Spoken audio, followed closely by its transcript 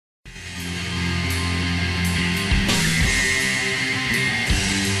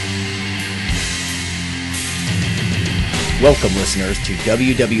Welcome, listeners, to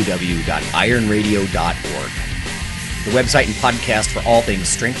www.ironradio.org, the website and podcast for all things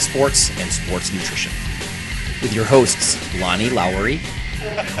strength sports and sports nutrition. With your hosts, Lonnie Lowery.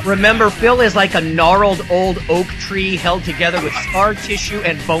 Remember, Phil is like a gnarled old oak tree held together with scar tissue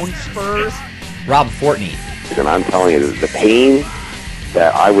and bone spurs. Rob Fortney. And I'm telling you, the pain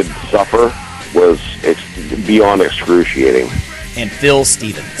that I would suffer was beyond excruciating. And Phil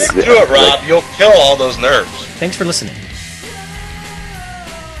Stevens. Just do it, Rob. You'll kill all those nerves. Thanks for listening.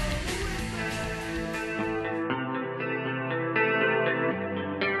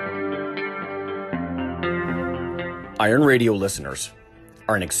 Iron Radio listeners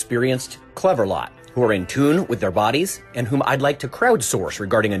are an experienced, clever lot who are in tune with their bodies and whom I'd like to crowdsource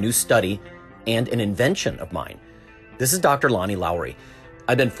regarding a new study and an invention of mine. This is Dr. Lonnie Lowery.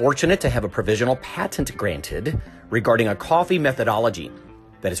 I've been fortunate to have a provisional patent granted regarding a coffee methodology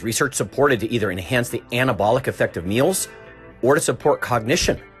that is research supported to either enhance the anabolic effect of meals or to support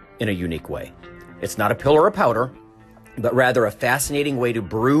cognition in a unique way. It's not a pill or a powder, but rather a fascinating way to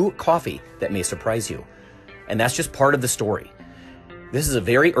brew coffee that may surprise you. And that's just part of the story. This is a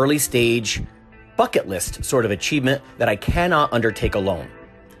very early stage bucket list sort of achievement that I cannot undertake alone.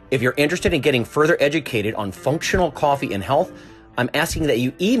 If you're interested in getting further educated on functional coffee and health, I'm asking that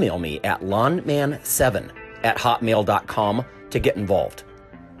you email me at lonman7@hotmail.com to get involved.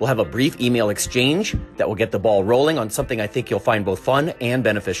 We'll have a brief email exchange that will get the ball rolling on something I think you'll find both fun and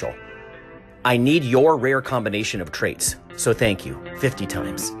beneficial. I need your rare combination of traits, so thank you 50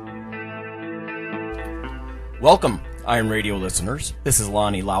 times. Welcome, Iron Radio listeners. This is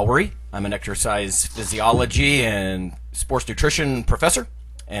Lonnie Lowery. I'm an exercise physiology and sports nutrition professor,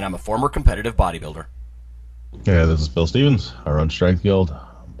 and I'm a former competitive bodybuilder. Yeah, this is Phil Stevens. I run Strength Guild,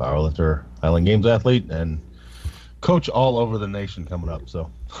 powerlifter, Highland Games athlete, and coach all over the nation coming up. So,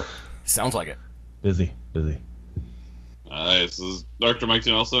 sounds like it. Busy. Hi, this is Dr. Mike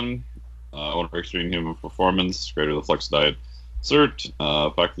T. Nelson, owner of Extreme Human Performance, creator of the Flex Diet Cert,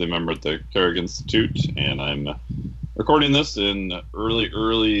 faculty member at the Carrick Institute, and I'm recording this in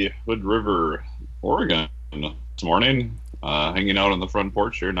early Hood River, Oregon this morning, hanging out on the front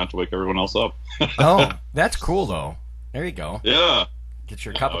porch here, not to wake everyone else up. Oh, that's cool, though. There you go. Yeah. Get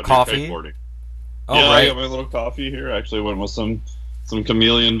your cup of coffee. Oh, yeah, right. I got my little coffee here. I actually went with some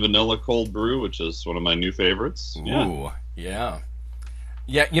chameleon vanilla cold brew, which is one of my new favorites. Ooh, yeah.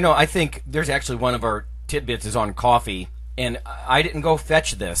 Yeah, I think there's actually one of our tidbits is on coffee, and I didn't go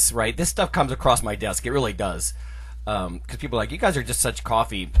fetch this, right? This stuff comes across my desk. It really does. Because people are like, you guys are just such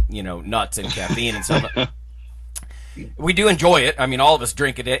coffee, nuts and caffeine and stuff. We do enjoy it. I mean, all of us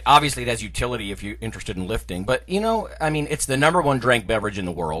drink it. Obviously, it has utility if you're interested in lifting. But, it's the number one drank beverage in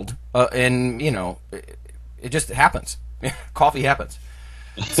the world. And, it just happens. Coffee happens.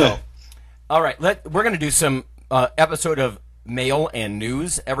 So, all right. We're going to do some episode of Mail and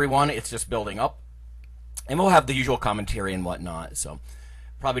News, everyone. It's just building up. And we'll have the usual commentary and whatnot. So,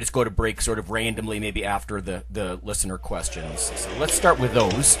 probably just go to break sort of randomly, maybe after the listener questions. So, let's start with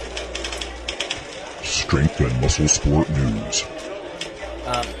those. Strength and Muscle Sport News.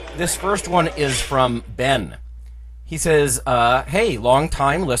 This first one is from Ben. He says, hey,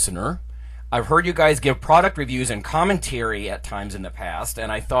 long-time listener. I've heard you guys give product reviews and commentary at times in the past, and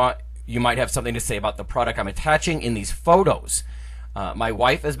I thought you might have something to say about the product I'm attaching in these photos. My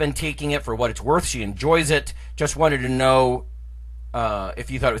wife has been taking it for what it's worth. She enjoys it. Just wanted to know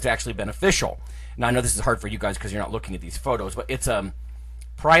if you thought it was actually beneficial. Now, I know this is hard for you guys because you're not looking at these photos, but it's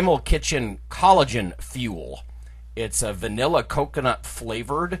Primal Kitchen Collagen Fuel. It's a vanilla coconut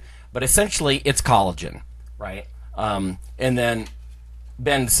flavored, but essentially it's collagen, right? And then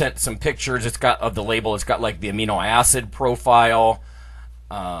Ben sent some pictures. It's got of the label. It's got like the amino acid profile,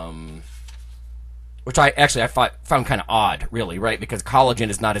 which I found kind of odd, really, right? Because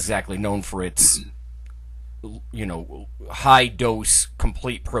collagen is not exactly known for its, high dose,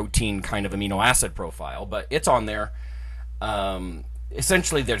 complete protein kind of amino acid profile, but it's on there.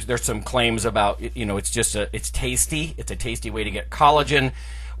 Essentially, there's some claims about it's tasty. It's a tasty way to get collagen.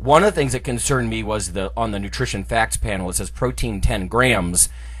 One of the things that concerned me was on the nutrition facts panel. It says protein 10 grams,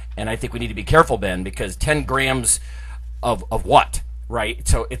 and I think we need to be careful, Ben, because 10 grams of what, right?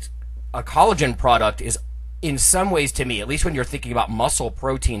 So it's a collagen product is in some ways, to me, at least when you're thinking about muscle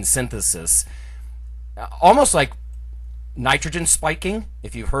protein synthesis, almost like nitrogen spiking,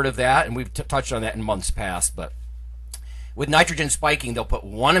 if you've heard of that, and we've touched on that in months past, but with nitrogen spiking, they'll put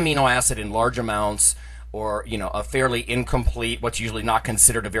one amino acid in large amounts or, a fairly incomplete, what's usually not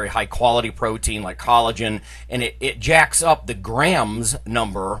considered a very high quality protein like collagen, and it jacks up the grams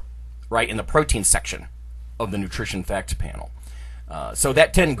number, right, in the protein section of the nutrition facts panel. So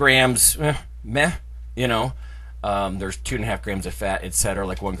that 10 grams, meh, There's 2.5 grams of fat, etc.,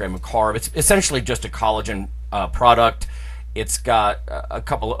 like 1 gram of carb. It's essentially just a collagen product. It's got a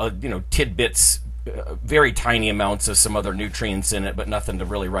couple of tidbits, very tiny amounts of some other nutrients in it, but nothing to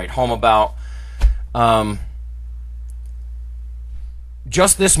really write home about.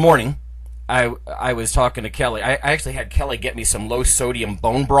 Just this morning, I was talking to Kelly. I actually had Kelly get me some low sodium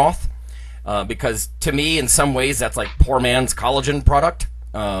bone broth because to me, in some ways, that's like poor man's collagen product.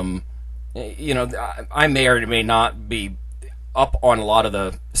 I may or may not be up on a lot of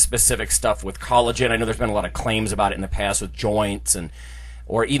the specific stuff with collagen. I know there's been a lot of claims about it in the past with joints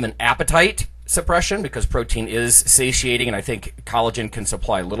or even appetite suppression because protein is satiating, and I think collagen can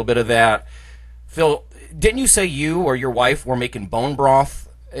supply a little bit of that. Phil, didn't you say you or your wife were making bone broth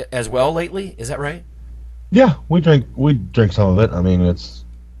as well lately? Is that right? Yeah, we drink some of it. I mean, it's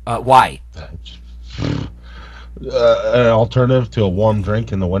why? An alternative to a warm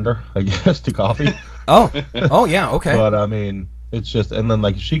drink in the winter, I guess, to coffee. Oh yeah, okay. But I mean, it's just, and then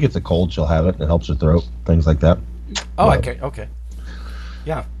like if she gets a cold, she'll have it. It helps her throat, things like that. Oh, but, okay.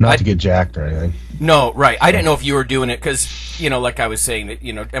 Yeah. Not to get jacked or anything. No, right. I didn't know if you were doing it because, like I was saying,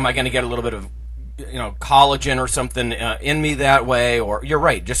 that am I going to get a little bit of, collagen or something in me that way? Or you're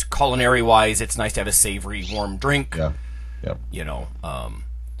right, just culinary wise, it's nice to have a savory, warm drink. Yeah.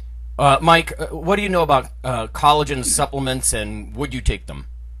 Mike, what do you know about collagen supplements, and would you take them?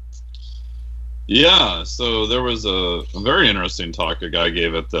 Yeah, so there was a very interesting talk a guy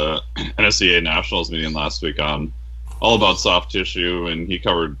gave at the NSCA Nationals meeting last week on all about soft tissue, and he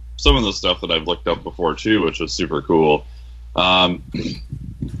covered some of the stuff that I've looked up before too, which was super cool. I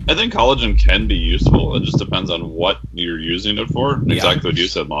think collagen can be useful. It just depends on what you're using it for. And exactly what you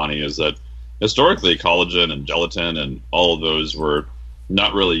said, Lonnie, is that historically collagen and gelatin and all of those were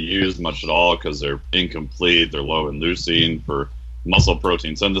not really used much at all because they're incomplete, they're low in leucine for muscle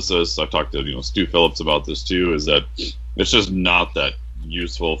protein synthesis. I've talked to Stu Phillips about this too, is that it's just not that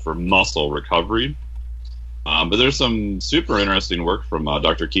useful for muscle recovery. But there's some super interesting work from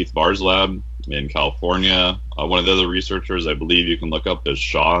Dr. Keith Barr's lab in California. One of the other researchers I believe you can look up is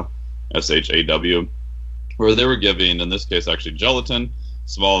Shaw, S-H-A-W, where they were giving, in this case actually gelatin,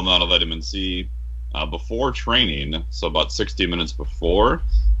 small amount of vitamin C before training, so about 60 minutes before,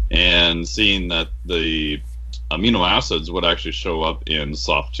 and seeing that the amino acids would actually show up in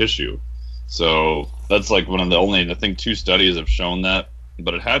soft tissue. So that's like one of the only, I think, 2 studies have shown that,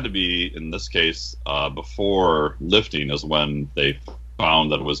 but it had to be, in this case, before lifting is when they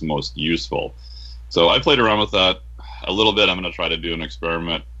found that it was most useful. So I played around with that a little bit. I'm going to try to do an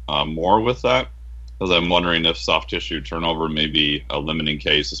experiment more with that, because I'm wondering if soft tissue turnover may be a limiting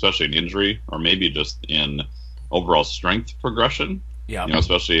case, especially in injury, or maybe just in overall strength progression. Yeah.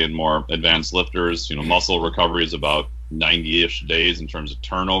 Especially in more advanced lifters. Muscle recovery is about 90-ish days in terms of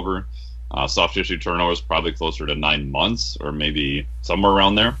turnover. Soft tissue turnover is probably closer to 9 months, or maybe somewhere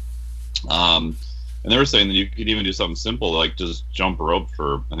around there. And they were saying that you could even do something simple like just jump rope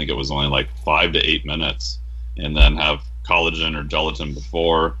for, I think it was only like 5 to 8 minutes, and then have collagen or gelatin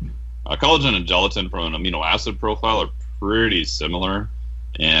before. Collagen and gelatin from an amino acid profile are pretty similar,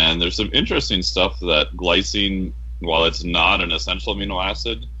 and there's some interesting stuff that glycine, while it's not an essential amino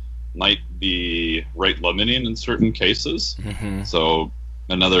acid, might be rate limiting in certain cases. Mm-hmm. So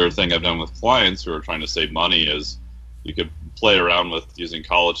another thing I've done with clients who are trying to save money is you could play around with using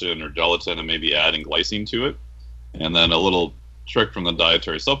collagen or gelatin and maybe adding glycine to it. And then a little trick from the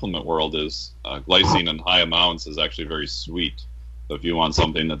dietary supplement world is glycine in high amounts is actually very sweet. So if you want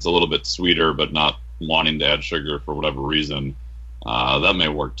something that's a little bit sweeter but not wanting to add sugar for whatever reason, that may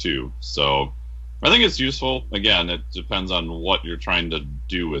work too. So I think it's useful. Again, it depends on what you're trying to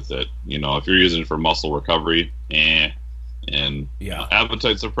do with it. If you're using it for muscle recovery, and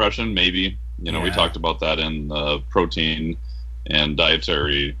appetite suppression, maybe. We talked about that in the protein and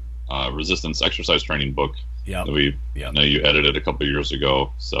dietary resistance exercise training book that we know you edited a couple years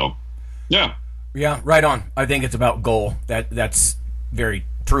ago. So, yeah. Yeah, right on. I think it's about goal. That's very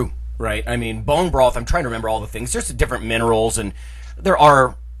true, right? I mean, bone broth, I'm trying to remember all the things. There's different minerals, and there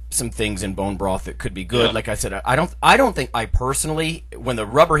are some things in bone broth that could be good. Yeah. Like I said, I don't think I personally, when the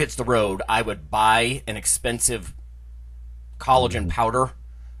rubber hits the road, I would buy an expensive collagen powder.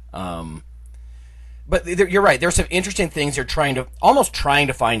 But you're right. There's some interesting things they're trying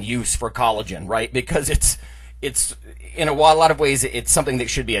to find use for collagen, right? Because it's in a lot of ways it's something that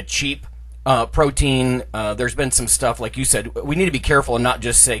should be a cheap protein. There's been some stuff, like you said, we need to be careful and not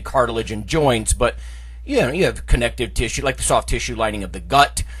just say cartilage and joints, but you have connective tissue, like the soft tissue lining of the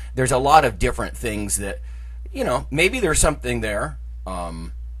gut. There's a lot of different things that, maybe there's something there.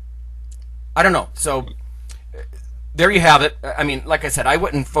 I don't know. So there you have it. I mean, like I said, I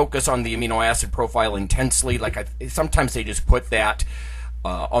wouldn't focus on the amino acid profile intensely. Sometimes they just put that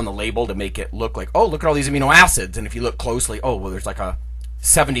on the label to make it look like, oh, look at all these amino acids. And if you look closely, oh, well, there's like a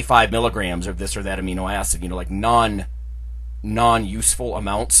 75 milligrams of this or that amino acid, like non-useful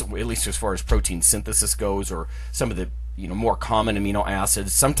amounts, at least as far as protein synthesis goes, or some of the more common amino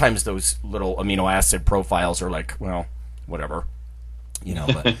acids. Sometimes those little amino acid profiles are like, well, whatever,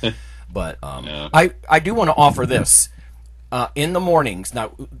 but Yeah. I do want to offer this. In the mornings,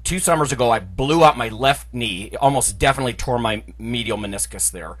 now 2 summers ago, I blew out my left knee, almost definitely tore my medial meniscus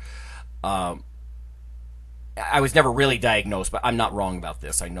there. I was never really diagnosed, but I'm not wrong about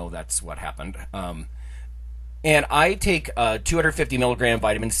this. I know that's what happened. And I take 250 milligram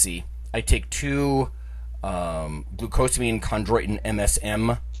vitamin C. I take 2 glucosamine chondroitin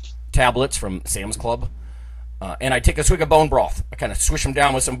MSM tablets from Sam's Club. And I take a swig of bone broth. I kind of swish them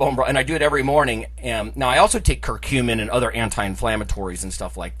down with some bone broth, and I do it every morning. Now, I also take curcumin and other anti-inflammatories and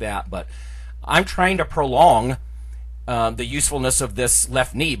stuff like that, but I'm trying to prolong the usefulness of this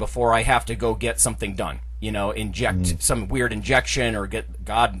left knee before I have to go get something done. Inject some weird injection or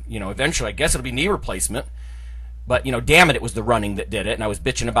eventually I guess it'll be knee replacement. But, damn it was the running that did it, and I was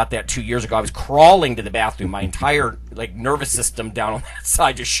bitching about that 2 years ago. I was crawling to the bathroom. My entire, nervous system down on that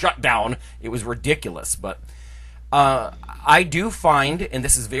side just shut down. It was ridiculous. But I do find, and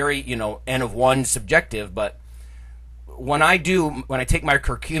this is very, N of 1 subjective, but when I take my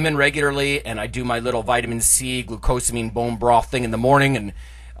curcumin regularly and I do my little vitamin C, glucosamine bone broth thing in the morning,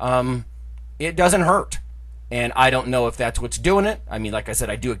 and it doesn't hurt. And I don't know if that's what's doing it. I mean, like I said,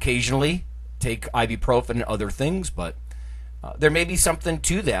 I do occasionally take ibuprofen and other things, but there may be something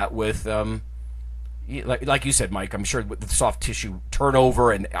to that with, like you said, Mike, I'm sure with the soft tissue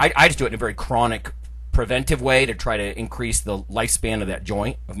turnover, and I just do it in a very chronic, preventive way to try to increase the lifespan of that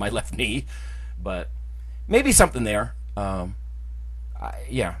joint, of my left knee, but maybe something there.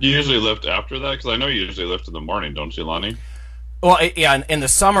 Yeah. You usually lift after that? Because I know you usually lift in the morning, don't you, Lonnie? Well, yeah, in the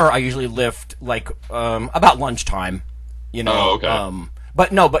summer, I usually lift, about lunchtime, Oh, okay.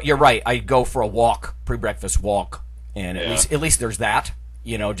 But you're right. I go for a walk, pre-breakfast walk, and at least there's that.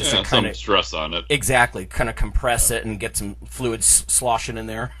 Just to kind some of stress on it. Exactly, kind of compress it and get some fluids sloshing in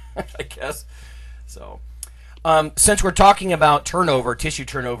there, I guess. So, since we're talking about tissue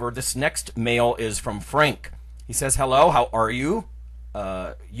turnover, this next mail is from Frank. He says, "Hello, how are you?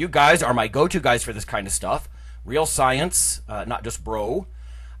 You guys are my go-to guys for this kind of stuff. Real science, not just bro.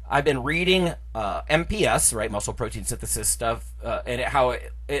 I've been reading MPS, right, muscle protein synthesis stuff, and how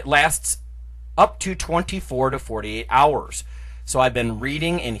it lasts up to 24 to 48 hours. So I've been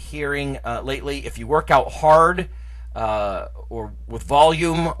reading and hearing lately, if you work out hard or with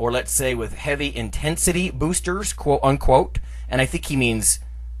volume, or let's say with heavy intensity boosters, quote unquote, and I think he means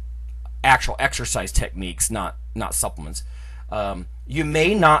actual exercise techniques, not supplements, you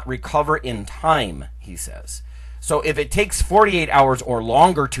may not recover in time," he says. "So if it takes 48 hours or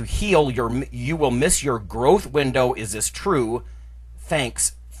longer to heal, you will miss your growth window. Is this true?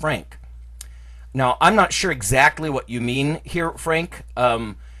 Thanks, Frank." Now, I'm not sure exactly what you mean here, Frank.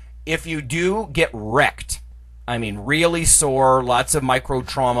 If you do get wrecked, I mean really sore, lots of micro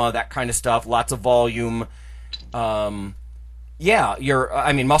trauma, that kind of stuff, lots of volume, muscle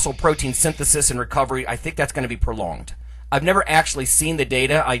protein synthesis and recovery, I think that's going to be prolonged. I've never actually seen the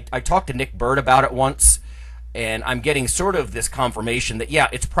data. I talked to Nick Bird about it once, and I'm getting sort of this confirmation that,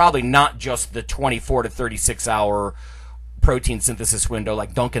 it's probably not just the 24 to 36 hour protein synthesis window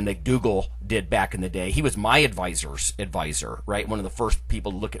like Duncan McDougall did back in the day. He was my advisor's advisor, right? One of the first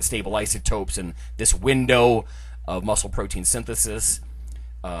people to look at stable isotopes and this window of muscle protein synthesis.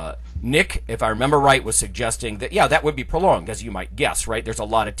 Nick, if I remember right, was suggesting that, that would be prolonged, as you might guess, right? There's a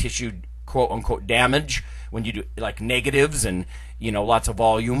lot of tissue, quote unquote, damage when you do like negatives and, lots of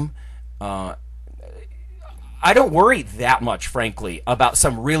volume. I don't worry that much, frankly, about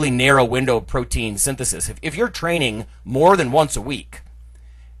some really narrow window of protein synthesis. If you're training more than once a week,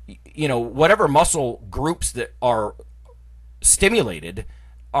 whatever muscle groups that are stimulated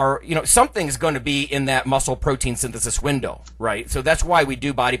are, something's going to be in that muscle protein synthesis window, right? So that's why we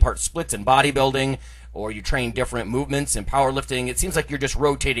do body part splits in bodybuilding, or you train different movements in powerlifting. It seems like you're just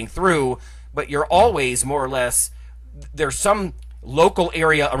rotating through, but you're always more or less, there's some local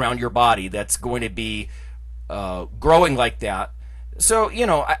area around your body that's going to be growing like that. So,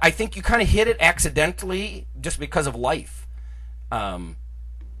 I think you kind of hit it accidentally just because of life. But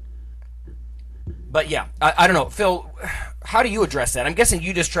yeah, I don't know. Phil, how do you address that? I'm guessing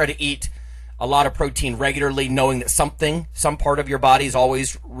you just try to eat a lot of protein regularly, knowing that some part of your body is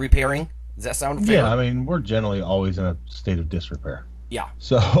always repairing. Does that sound fair? Yeah, I mean, we're generally always in a state of disrepair. Yeah.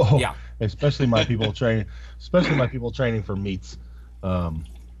 So, yeah. especially my people training for meets.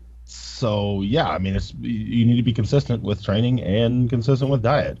 So yeah, I mean, you need to be consistent with training and consistent with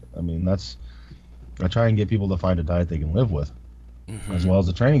diet. I mean, I try and get people to find a diet they can live with, as well as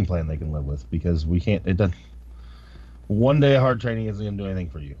a training plan they can live with, because one day of hard training isn't going to do anything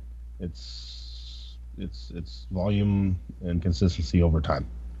for you. It's volume and consistency over time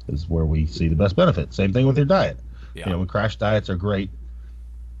is where we see the best benefit. Same thing with your diet. Yeah. When crash diets are great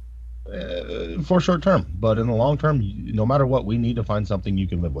for short term, but in the long term, no matter what, we need to find something you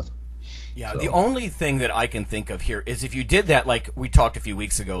can live with. Yeah, the only thing that I can think of here is if you did that, like we talked a few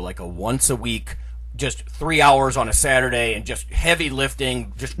weeks ago, like a once a week, just 3 hours on a Saturday and just heavy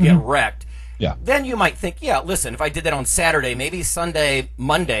lifting, just get wrecked. Yeah. Then you might think, yeah, listen, if I did that on Saturday, maybe Sunday,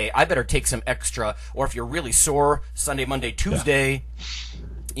 Monday, I better take some extra. Or if you're really sore, Sunday, Monday, Tuesday.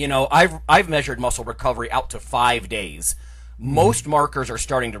 Yeah. I've measured muscle recovery out to 5 days. Most markers are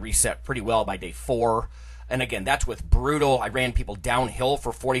starting to reset pretty well by day 4. And again, that's with brutal. I ran people downhill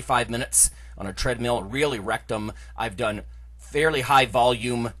for 45 minutes on a treadmill, really wrecked them. I've done fairly high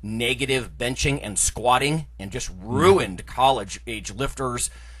volume negative benching and squatting and just ruined college age lifters.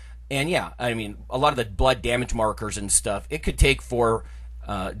 And yeah, I mean, a lot of the blood damage markers and stuff, it could take 4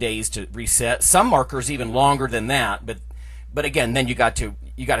 days to reset. Some markers even longer than that. But again, then you got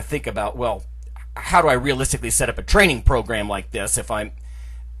to think about, well, how do I realistically set up a training program like this if I'm,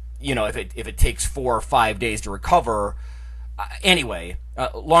 if it takes 4 or 5 days to recover? Anyway,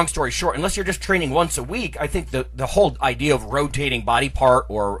 long story short, unless you're just training once a week, I think the whole idea of rotating body part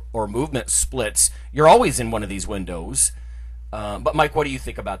or movement splits, you're always in one of these windows. But Mike, what do you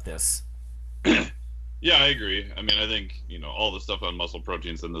think about this? Yeah, I agree. I mean, I think, all the stuff on muscle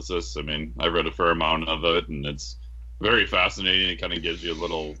protein synthesis, I mean, I read a fair amount of it, and it's very fascinating. It kind of gives you a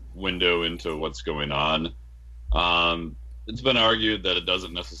little window into what's going on. It's been argued that it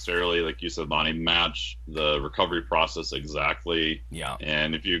doesn't necessarily, like you said, Lonnie, match the recovery process exactly. Yeah.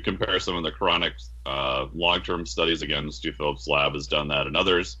 And if you compare some of the chronic long-term studies, again, Stu Phillips' lab has done that, and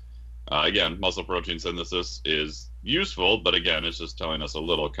others, again, muscle protein synthesis is useful, but again, it's just telling us a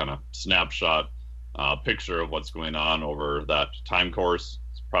little kind of snapshot picture of what's going on over that time course.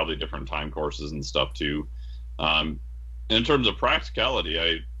 It's probably different time courses and stuff too. In terms of practicality,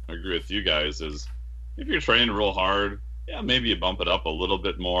 I agree with you guys, is if you're training real hard, yeah, maybe you bump it up a little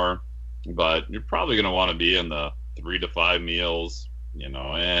bit more, but you're probably going to want to be in the 3 to 5 meals.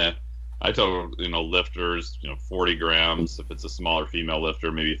 I tell lifters 40 grams. If it's a smaller female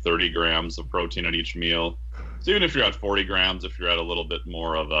lifter, maybe 30 grams of protein at each meal. So even if you're at 40 grams, if you're at a little bit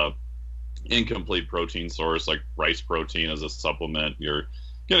more of a incomplete protein source like rice protein as a supplement, you're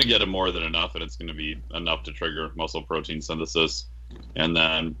going to get it more than enough, and it's going to be enough to trigger muscle protein synthesis. And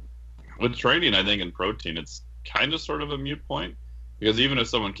then with training, I think in protein, it's kind of sort of a moot point, because even if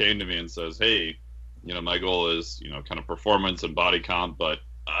someone came to me and says, hey, my goal is, kind of performance and body comp, but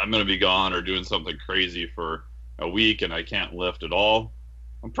I'm going to be gone or doing something crazy for a week and I can't lift at all,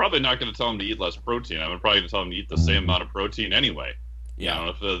 I'm probably not going to tell them to eat less protein. I'm probably going to tell them to eat the same amount of protein anyway. Yeah.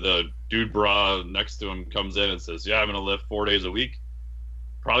 If the dude bra next to him comes in and says, yeah, I'm going to lift 4 days a week,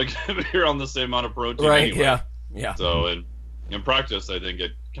 probably going to be on the same amount of protein right, anyway. Yeah. So in practice, I think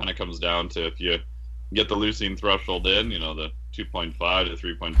it kind of comes down to if you get the leucine threshold in, the 2.5 to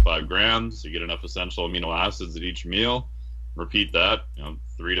 3.5 grams, you get enough essential amino acids at each meal. Repeat that,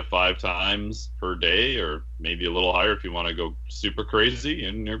 3 to 5 times per day, or maybe a little higher if you want to go super crazy,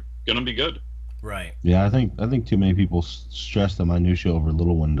 and you're going to be good. Right. Yeah, I think too many people stress the minutia over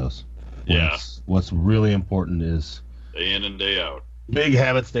little windows. Yeah. What's really important is day in and day out. Big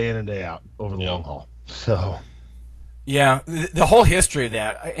habits day in and day out over the long haul. So. Yeah, the whole history of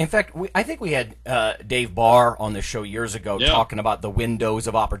that. In fact, I think we had Dave Barr on the show years ago talking about the windows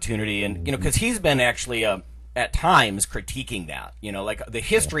of opportunity, and because he's been actually at times critiquing that. Like the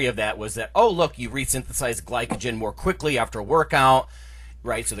history of that was that, oh look, you resynthesize glycogen more quickly after a workout,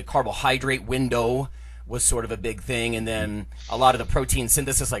 right? So the carbohydrate window was sort of a big thing, and then a lot of the protein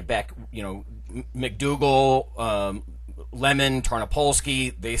synthesis, like back, McDougall, Lemon,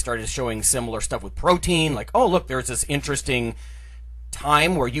 Tarnopolsky, they started showing similar stuff with protein. Like, oh, look, there's this interesting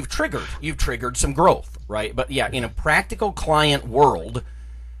time where you've triggered some growth, right? But yeah, in a practical client world,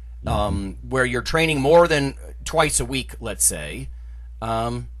 where you're training more than twice a week, let's say,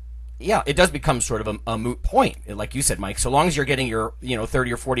 it does become sort of a moot point. Like you said, Mike, so long as you're getting your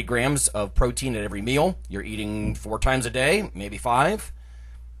 30 or 40 grams of protein at every meal, you're eating 4 times a day, maybe 5.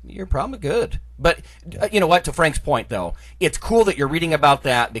 You're probably good. But you know what? To Frank's point, though, it's cool that you're reading about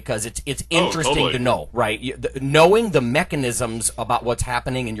that because it's interesting to know, right? Knowing the mechanisms about what's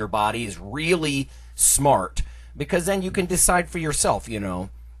happening in your body is really smart, because then you can decide for yourself,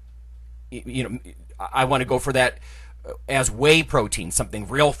 I want to go for that as whey protein, something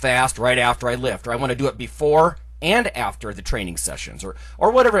real fast right after I lift, or I want to do it before and after the training sessions, or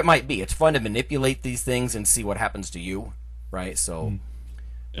whatever it might be. It's fun to manipulate these things and see what happens to you, right? So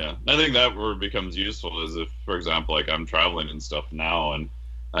yeah, I think that where it becomes useful is if, for example, like I'm traveling and stuff now, and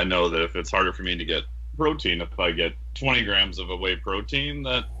I know that if it's harder for me to get protein, if I get 20 grams of a whey protein,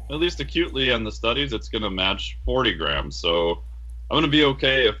 that at least acutely on the studies, it's going to match 40 grams. So I'm going to be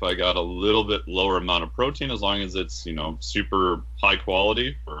okay if I got a little bit lower amount of protein, as long as it's, super high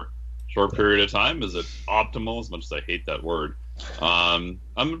quality for a short period of time. Is it optimal? As much as I hate that word, I'm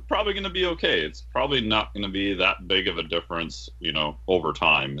probably going to be okay. It's probably not going to be that big of a difference, over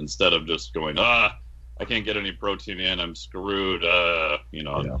time, instead of just going, I can't get any protein in, I'm screwed, the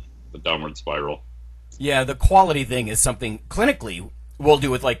downward spiral. Yeah, the quality thing is something clinically we'll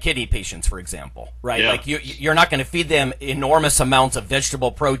do with like kidney patients, for example, right? Yeah. Like you're not going to feed them enormous amounts of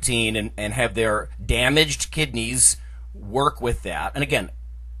vegetable protein and have their damaged kidneys work with that. And again,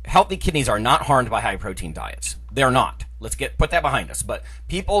 healthy kidneys are not harmed by high protein diets. They're not. Let's put that behind us. But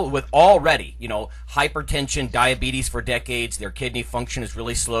people with already, hypertension, diabetes for decades, their kidney function is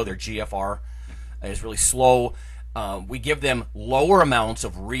really slow, their GFR is really slow. We give them lower amounts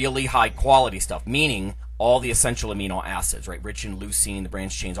of really high quality stuff, meaning all the essential amino acids, right? Rich in leucine, the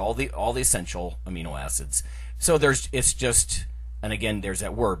branched chains, all the essential amino acids. So it's just, and again, there's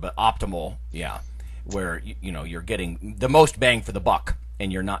that word, but optimal, yeah, where you're getting the most bang for the buck,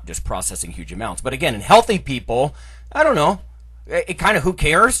 and you're not just processing huge amounts. But again, in healthy people, I don't know, it kind of, who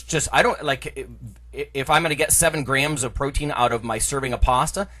cares? Just, I don't like, if I'm going to get 7 grams of protein out of my serving of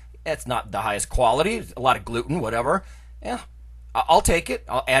pasta, it's not the highest quality, a lot of gluten, whatever. Yeah, I'll take it.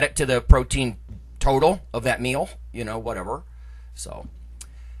 I'll add it to the protein total of that meal, whatever. So,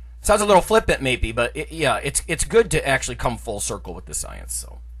 sounds a little flippant maybe, but it's good to actually come full circle with the science.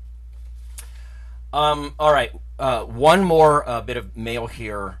 So, all right, one more bit of mail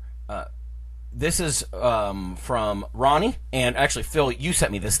here. This is from Ronnie, and actually, Phil, you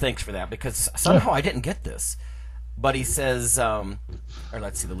sent me this. Thanks for that, because somehow I didn't get this. But he says, or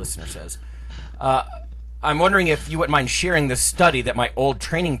let's see, the listener says, I'm wondering if you wouldn't mind sharing this study that my old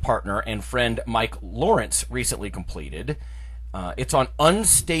training partner and friend Mike Lawrence recently completed. It's on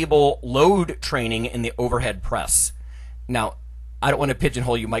unstable load training in the overhead press. Now, I don't want to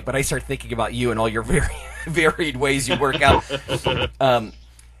pigeonhole you, Mike, but I start thinking about you and all your very varied ways you work out.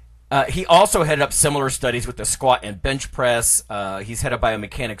 He also headed up similar studies with the squat and bench press. He's head of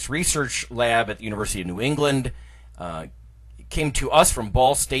biomechanics research lab at the University of New England. Came to us from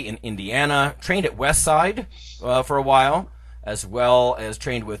Ball State in Indiana, trained at Westside for a while, as well as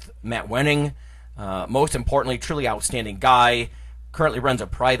trained with Matt Wenning. Most importantly, truly outstanding guy. Currently runs a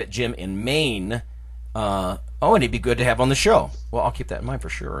private gym in Maine. And he'd be good to have on the show. Well, I'll keep that in mind for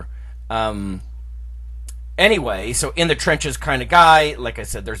sure. Anyway, so in the trenches kind of guy. Like I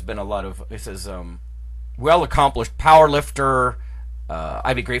said, there's been a lot of, this is well-accomplished power lifter.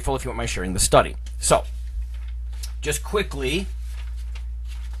 I'd be grateful if you wouldn't mind sharing the study. So, just quickly,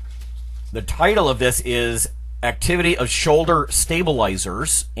 the title of this is Activity of Shoulder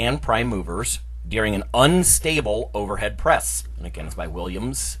Stabilizers and Prime Movers During an Unstable Overhead Press. And again, it's by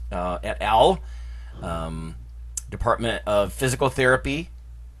Williams et al., Department of Physical Therapy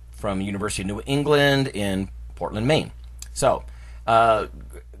from University of New England in Portland, Maine. So,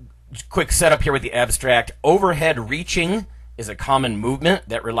 quick setup here with the abstract. Overhead reaching is a common movement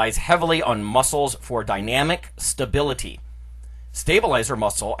that relies heavily on muscles for dynamic stability. Stabilizer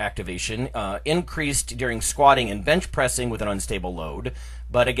muscle activation increased during squatting and bench pressing with an unstable load,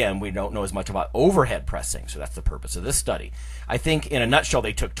 but again, we don't know as much about overhead pressing, so that's the purpose of this study. I think in a nutshell,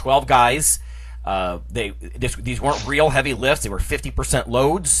 they took 12 guys. These weren't real heavy lifts. They were 50%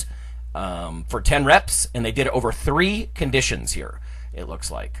 loads for 10 reps, and they did it over 3 conditions here, it looks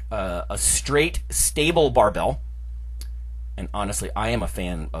like. A straight, stable barbell. And honestly, I am a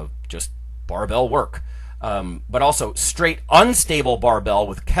fan of just barbell work. But also straight, unstable barbell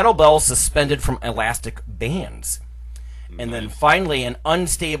with kettlebells suspended from elastic bands. And then finally, an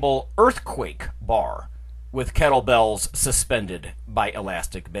unstable earthquake bar with kettlebells suspended by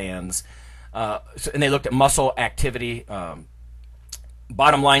elastic bands. And they looked at muscle activity.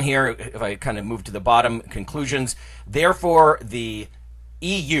 Bottom line here, if I kind of move to the bottom, conclusions. Therefore, the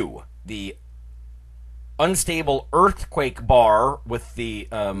EU, the unstable earthquake bar with the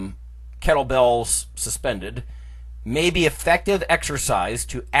kettlebells suspended, may be effective exercise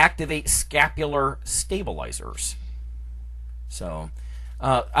to activate scapular stabilizers. So,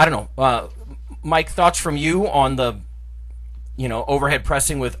 I don't know. Mike, thoughts from you on the, overhead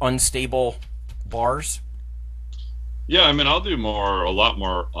pressing with unstable bars? Yeah, I mean, I'll do a lot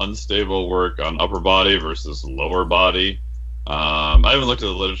more unstable work on upper body versus lower body. I haven't looked at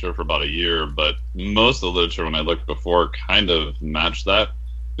the literature for about a year, but most of the literature when I looked before kind of matched that.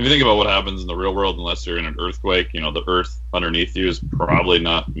 If you think about what happens in the real world, unless you're in an earthquake, the earth underneath you is probably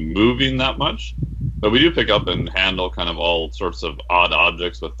not moving that much. But we do pick up and handle kind of all sorts of odd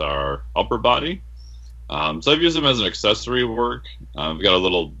objects with our upper body. So I've used them as an accessory work. We've got a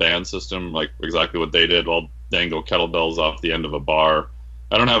little band system, like exactly what they did. I'll dangle kettlebells off the end of a bar.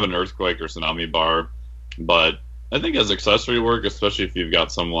 I don't have an earthquake or tsunami bar, but I think as accessory work, especially if you've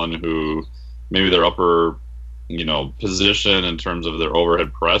got someone who maybe their upper, position in terms of their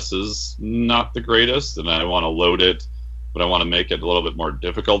overhead press is not the greatest, and I want to load it, but I want to make it a little bit more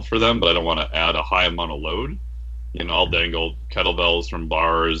difficult for them, but I don't want to add a high amount of load. I'll dangle kettlebells from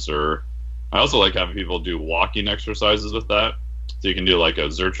bars, or I also like having people do walking exercises with that. So you can do like a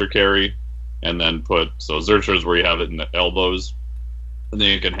Zercher carry, and then Zercher is where you have it in the elbows, and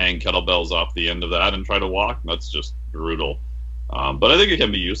then you can hang kettlebells off the end of that and try to walk. That's just brutal. But I think it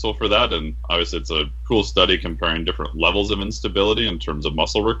can be useful for that, and obviously it's a cool study comparing different levels of instability in terms of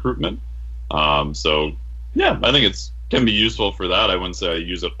muscle recruitment. So yeah, I think it can be useful for that. I wouldn't say I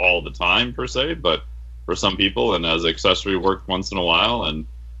use it all the time per se, but for some people and as accessory work once in a while. And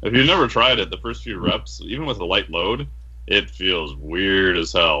if you've never tried it, the first few reps, even with a light load, it feels weird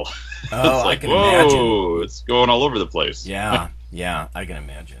as hell. Oh, it's like, I can whoa, imagine. It's going all over the place. Yeah, I can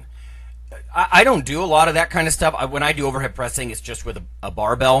imagine. I don't do a lot of that kind of stuff. When I do overhead pressing, it's just with a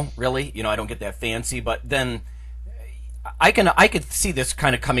barbell, really. I don't get that fancy. But then I could see this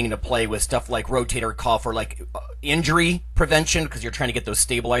kind of coming into play with stuff like rotator cuff or like injury prevention, because you're trying to get those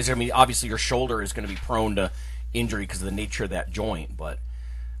stabilizers. I mean, obviously your shoulder is going to be prone to injury because of the nature of that joint. But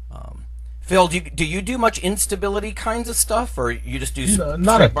Phil, do you do much instability kinds of stuff, or you just do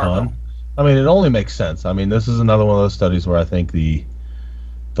not a barbell? ton? I mean, it only makes sense. I mean, this is another one of those studies where I think the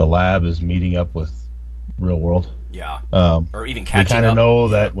lab is meeting up with real world. Yeah. Or even catching up. We kind of know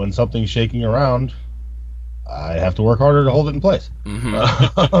that when something's shaking around, I have to work harder to hold it in place.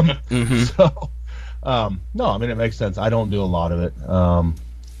 Mm-hmm. So, no, I mean, it makes sense. I don't do a lot of it.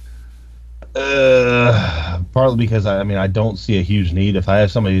 Partly because I don't see a huge need. If I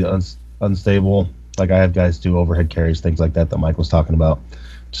have somebody unstable, like I have guys do overhead carries, things like that Mike was talking about,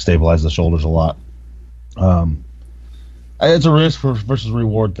 to stabilize the shoulders a lot. It's a risk versus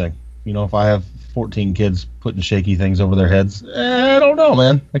reward thing. If I have 14 kids putting shaky things over their heads, I don't know,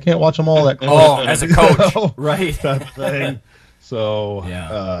 man. I can't watch them all that close. Oh, as a coach, right? That thing. So,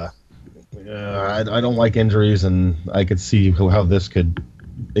 yeah. I don't like injuries, and I could see how this could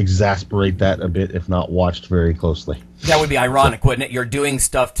exasperate that a bit if not watched very closely. That would be ironic, wouldn't it? You're doing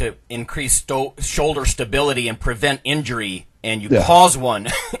stuff to increase shoulder stability and prevent injury, and you cause one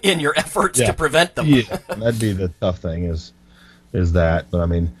in your efforts to prevent them. Yeah, that'd be the tough thing is that. But I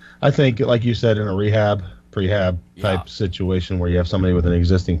mean, I think, like you said, in a prehab type situation where you have somebody with an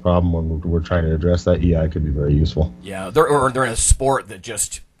existing problem when we're trying to address that, it could be very useful. Yeah, they're in a sport that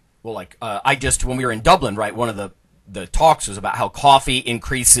just, when we were in Dublin, right, one of the talks was about how coffee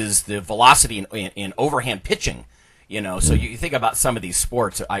increases the velocity in overhand pitching. So you think about some of these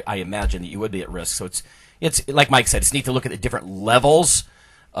sports, I imagine that you would be at risk. So it's like Mike said, it's neat to look at the different levels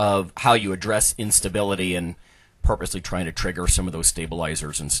of how you address instability and purposely trying to trigger some of those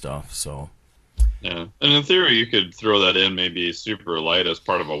stabilizers and stuff. So yeah, and in theory, you could throw that in maybe super light as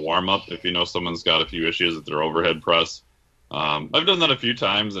part of a warm up if someone's got a few issues with their overhead press. I've done that a few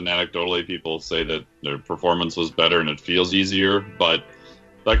times, and anecdotally, people say that their performance was better and it feels easier, but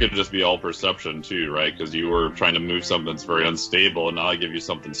that could just be all perception too, right? Because you were trying to move something that's very unstable, and now I give you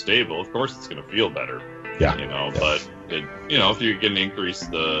something stable. Of course, it's going to feel better. Yeah. But if you can increase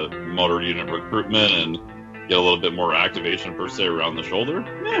the motor unit recruitment and get a little bit more activation per se around the shoulder,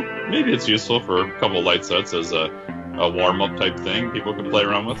 maybe it's useful for a couple light sets as a warm up type thing people can play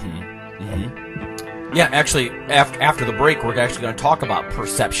around with. Mm-hmm. Yeah, actually, after the break, we're actually going to talk about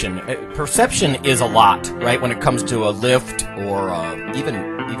perception. Perception is a lot, right, when it comes to a lift or even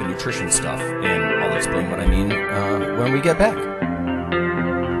nutrition stuff. And I'll explain what I mean when we get back.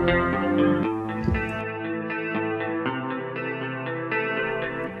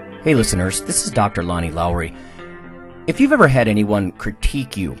 Hey, listeners, this is Dr. Lonnie Lowry. If you've ever had anyone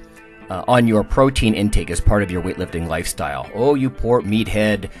critique you on your protein intake as part of your weightlifting lifestyle, oh, you poor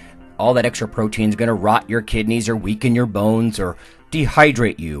meathead, all that extra protein is going to rot your kidneys or weaken your bones or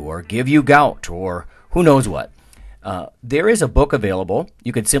dehydrate you or give you gout or who knows what. There is a book available.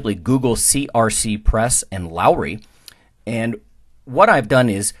 You could simply Google CRC Press and Lowry. And what I've done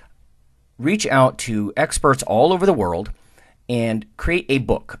is reach out to experts all over the world and create a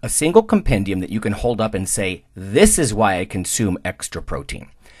book, a single compendium that you can hold up and say, this is why I consume extra protein.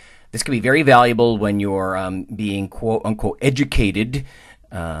 This can be very valuable when you're being quote-unquote educated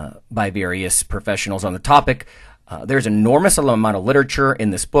by various professionals on the topic. There's an enormous amount of literature in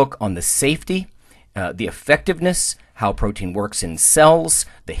this book on the safety, the effectiveness, how protein works in cells,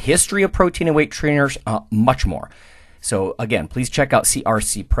 the history of protein and weight trainers, much more. So again, please check out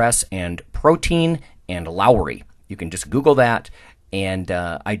CRC Press and Protein and Lowry. You can just Google that. And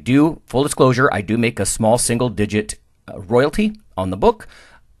I do, full disclosure, I do make a small single-digit royalty on the book,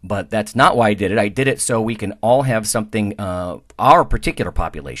 but that's not why I did it. I did it so we can all have something, our particular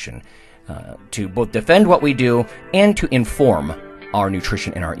population, to both defend what we do and to inform our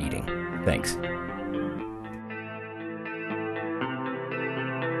nutrition and our eating. Thanks.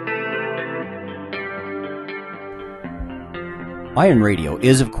 Iron Radio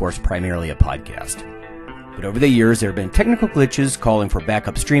is, of course, primarily a podcast. But over the years, there have been technical glitches calling for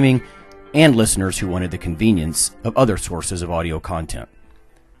backup streaming and listeners who wanted the convenience of other sources of audio content.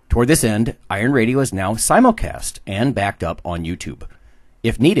 Toward this end, Iron Radio is now simulcast and backed up on YouTube.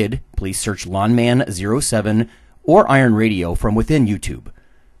 If needed, please search Lawnman07 or Iron Radio from within YouTube.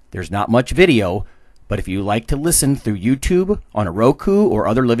 There's not much video, but if you like to listen through YouTube on a Roku or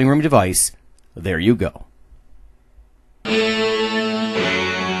other living room device, there you go.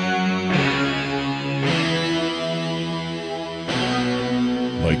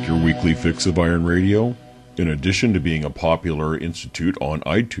 Like your weekly fix of Iron Radio? In addition to being a popular institute on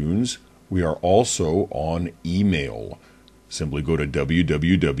iTunes, we are also on email. Simply go to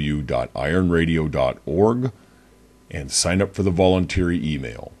www.ironradio.org and sign up for the voluntary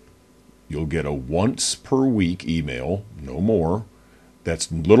email. You'll get a once per week email, no more, that's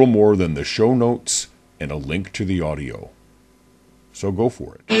little more than the show notes and a link to the audio. So go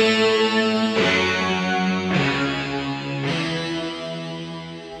for it.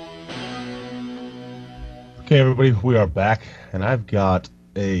 Okay, everybody, we are back, and I've got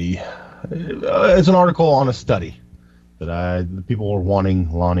it's an article on a study that the people were wanting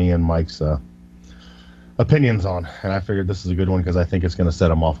Lonnie and Mike's opinions on, and I figured this is a good one because I think it's going to set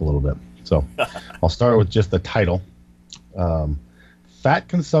them off a little bit. So I'll start with just the title. Fat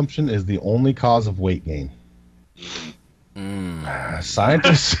consumption is the only cause of weight gain.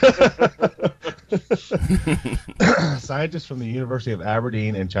 Scientists from the University of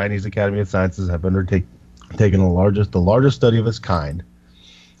Aberdeen and Chinese Academy of Sciences have undertaken the largest study of its kind,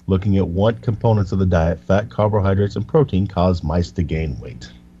 looking at what components of the diet, fat, carbohydrates, and protein, cause mice to gain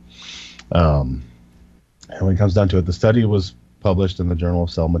weight. And when it comes down to it, the study was published in the Journal of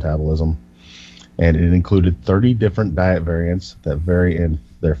Cell Metabolism, and it included 30 different diet variants that vary in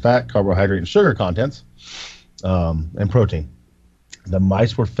their fat, carbohydrate, and sugar contents, and protein. The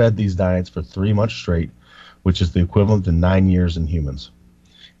mice were fed these diets for 3 months straight, which is the equivalent to 9 years in humans.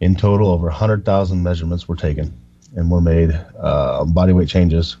 In total, over 100,000 measurements were taken and were made body weight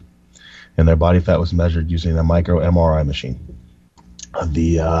changes, and their body fat was measured using a micro MRI machine.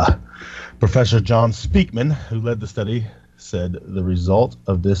 The Professor John Speakman, who led the study, said the result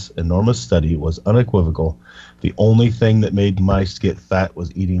of this enormous study was unequivocal. The only thing that made mice get fat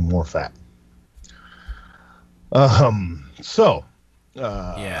was eating more fat.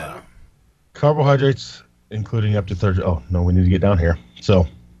 Carbohydrates, including up to 30. Oh, no, we need to get down here. So,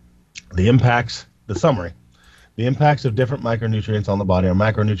 the impacts of different micronutrients on the body or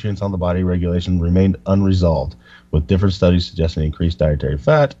macronutrients on the body regulation remained unresolved, with different studies suggesting increased dietary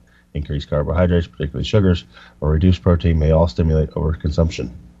fat, increased carbohydrates, particularly sugars, or reduced protein may all stimulate overconsumption.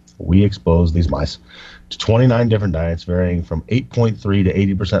 We exposed these mice to 29 different diets varying from 8.3 to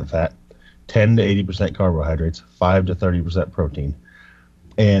 80% fat, 10 to 80% carbohydrates, 5 to 30% protein,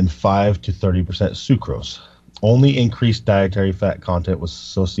 and 5 to 30% sucrose. Only increased dietary fat content was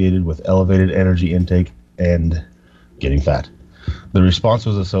associated with elevated energy intake and getting fat. The response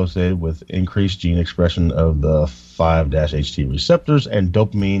was associated with increased gene expression of the 5-HT receptors and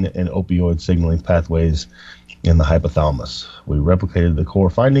dopamine and opioid signaling pathways in the hypothalamus. We replicated the core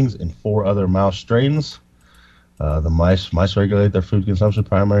findings in 4 other mouse strains. The mice regulate their food consumption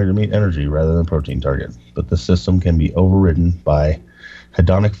primarily to meet energy rather than protein target, but the system can be overridden by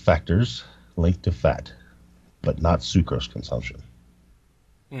hedonic factors linked to fat, but not sucrose consumption.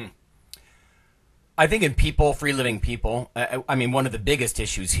 I think in people, free-living people, I mean, one of the biggest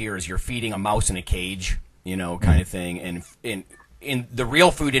issues here is you're feeding a mouse in a cage, kind of thing. And in the real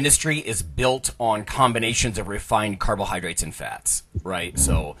food industry is built on combinations of refined carbohydrates and fats, right?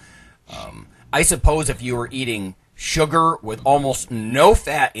 So I suppose if you were eating sugar with almost no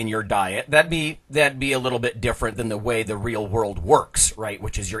fat in your diet, that'd be a little bit different than the way the real world works, right?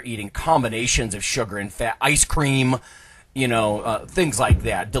 Which is you're eating combinations of sugar and fat, ice cream, things like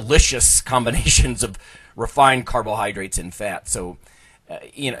that. Delicious combinations of refined carbohydrates and fat. So,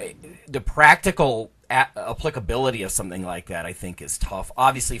 the practical applicability of something like that, I think, is tough.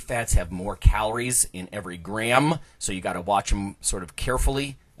 Obviously, fats have more calories in every gram, so you got to watch them sort of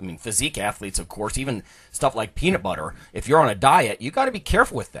carefully. I mean, physique athletes, of course, even stuff like peanut butter. If you're on a diet, you got to be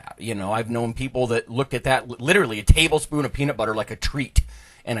careful with that. I've known people that look at that, literally a tablespoon of peanut butter, like a treat.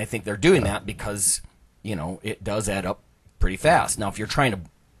 And I think they're doing that because, it does add up pretty fast. Now, if you're trying to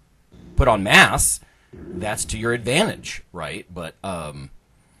put on mass, that's to your advantage, right? But, I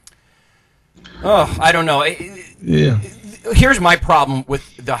don't know. Yeah. Here's my problem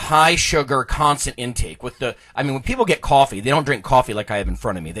with the high sugar constant intake. When people get coffee, they don't drink coffee like I have in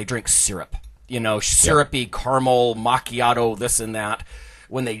front of me. They drink syrup. Syrupy caramel macchiato, this and that.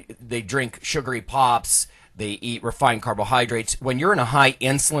 When they drink sugary pops, they eat refined carbohydrates. When you're in a high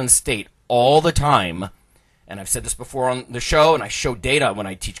insulin state all the time, and I've said this before on the show, and I show data when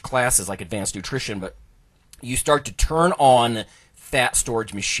I teach classes like advanced nutrition, but you start to turn on fat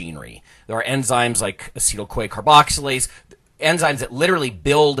storage machinery. There are enzymes like acetyl-CoA carboxylase, enzymes that literally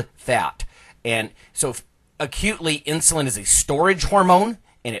build fat. And so acutely, insulin is a storage hormone,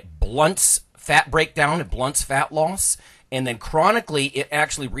 and it blunts fat breakdown, it blunts fat loss. And then chronically, it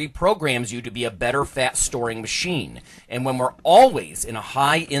actually reprograms you to be a better fat storing machine. And when we're always in a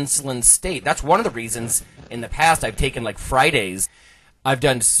high insulin state, that's one of the reasons in the past I've taken like Fridays, I've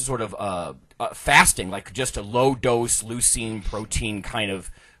done sort of fasting, like just a low dose leucine protein kind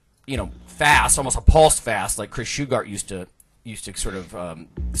of, fast, almost a pulse fast, like Chris Shugart used to sort of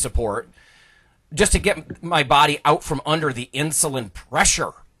support, just to get my body out from under the insulin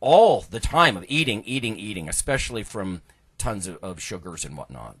pressure all the time of eating, especially from tons of sugars and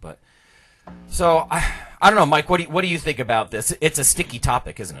whatnot. But so I don't know, Mike. What do you think about this? It's a sticky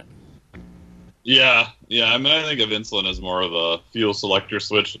topic, isn't it? Yeah. I think of insulin as more of a fuel selector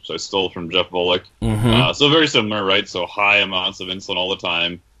switch, which I stole from Jeff Volek. So very similar, right? So high amounts of insulin all the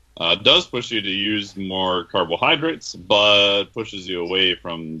time does push you to use more carbohydrates, but pushes you away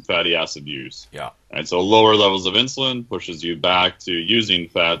from fatty acid use. Yeah. And so lower levels of insulin pushes you back to using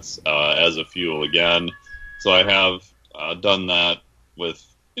fats as a fuel again. So I have done that with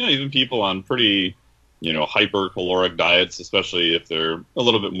even people on pretty hypercaloric diets, especially if they're a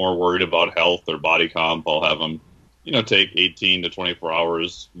little bit more worried about health or body comp. I'll have them take 18 to 24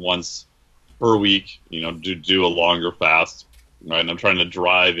 hours once per week, do a longer fast, right? And I'm trying to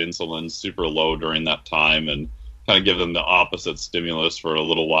drive insulin super low during that time and kind of give them the opposite stimulus for a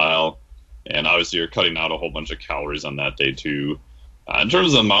little while. And obviously you're cutting out a whole bunch of calories on that day too. In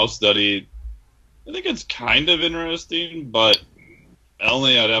terms of the mouse study, I think it's kind of interesting, but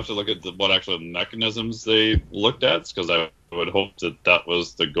only I'd have to look at what actual mechanisms they looked at, because I would hope that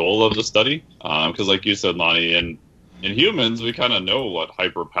was the goal of the study. Because like you said, Lonnie, in humans, we kind of know what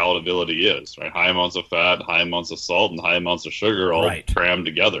hyperpalatability is, right? High amounts of fat, high amounts of salt, and high amounts of sugar all crammed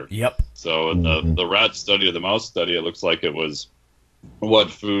together. Yep. So in the rat study or the mouse study, it looks like it was what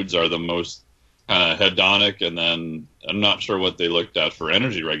foods are the most kind of hedonic, and then I'm not sure what they looked at for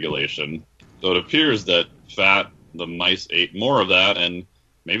energy regulation. So it appears that fat, the mice ate more of that, and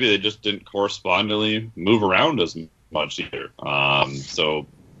maybe they just didn't correspondingly move around as much either. So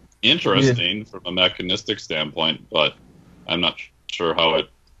interesting from a mechanistic standpoint, but I'm not sure how it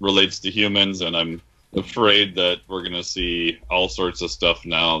relates to humans, and I'm afraid that we're going to see all sorts of stuff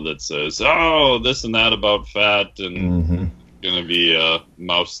now that says, this and that about fat, and going to be a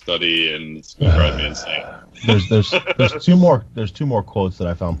mouse study, and it's going to drive me insane. There's two more quotes that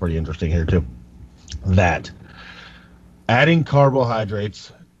I found pretty interesting here too. That adding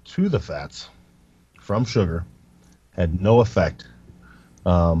carbohydrates to the fats from sugar had no effect.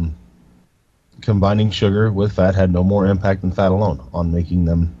 Combining sugar with fat had no more impact than fat alone on making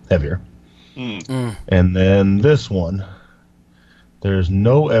them heavier. And then this one, there's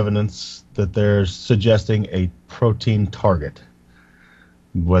no evidence that they're suggesting a protein target.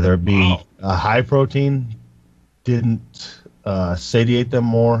 Whether it be a high protein didn't satiate them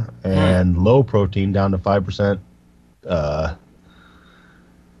more, and low protein down to 5% it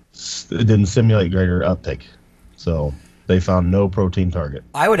didn't stimulate greater uptake. So they found no protein target.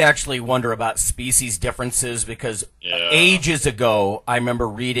 I would actually wonder about species differences, because ages ago I remember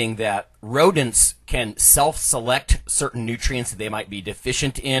reading that rodents can self-select certain nutrients that they might be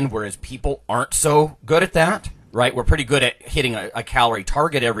deficient in, whereas people aren't so good at that, right? We're pretty good at hitting a calorie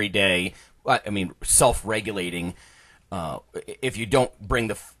target every day. I mean, self-regulating. If you don't bring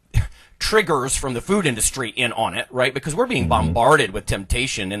the triggers from the food industry in on it, right? Because we're being bombarded with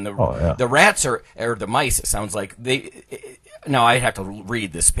temptation, and the rats or the mice, it sounds like now I have to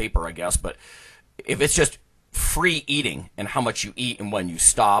read this paper, I guess, but if it's just free eating and how much you eat and when you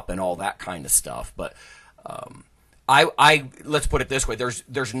stop and all that kind of stuff. But I let's put it this way: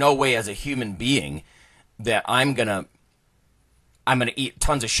 there's no way as a human being that I'm gonna eat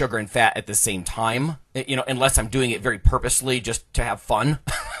tons of sugar and fat at the same time, unless I'm doing it very purposely just to have fun,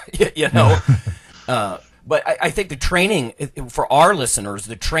 But I think the training, for our listeners,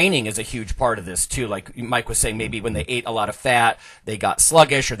 the training is a huge part of this too. Like Mike was saying, maybe when they ate a lot of fat, they got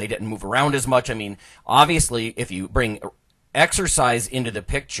sluggish or they didn't move around as much. I mean, obviously, if you bring exercise into the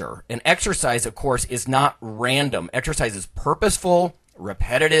picture, and exercise, of course, is not random. Exercise is purposeful,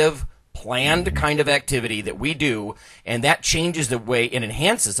 repetitive, planned kind of activity that we do, and that changes the way and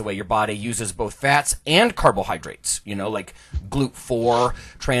enhances the way your body uses both fats and carbohydrates. Like GLUT4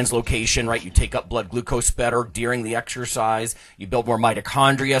 translocation, right? You take up blood glucose better during the exercise. You build more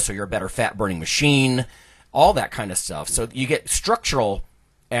mitochondria, so you're a better fat-burning machine. All that kind of stuff. So you get structural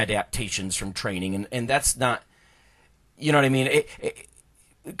adaptations from training, and that's not, you know what I mean?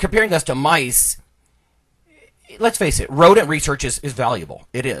 Comparing this to mice, let's face it, rodent research is valuable.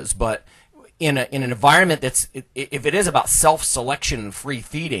 It is, but in an environment if it is about self-selection and free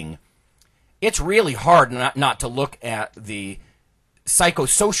feeding, it's really hard not to look at the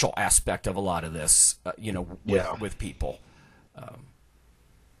psychosocial aspect of a lot of this, with people.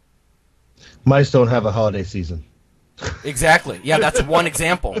 Mice don't have a holiday season. Exactly. Yeah, that's one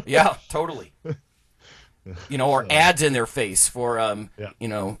example. Yeah, totally. Or ads in their face for,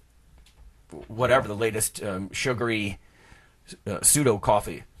 whatever the latest sugary pseudo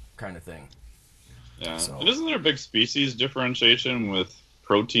coffee kind of thing. Yeah. So. And isn't there a big species differentiation with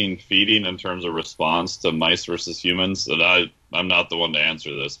protein feeding in terms of response to mice versus humans? That I'm not the one to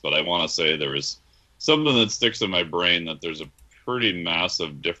answer this, but I want to say there is something that sticks in my brain that there's a pretty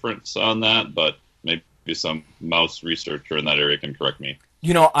massive difference on that, but maybe some mouse researcher in that area can correct me.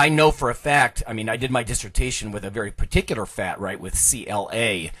 I know for a fact, I did my dissertation with a very particular fat, right, with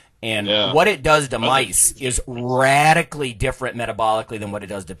CLA. And what it does to mice is radically different metabolically than what it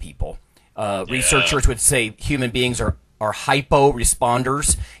does to people. Researchers would say human beings are hypo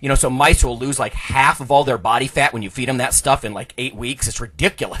responders. So mice will lose like half of all their body fat when you feed them that stuff in like 8 weeks. It's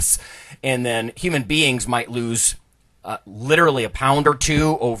ridiculous. And then human beings might lose literally a pound or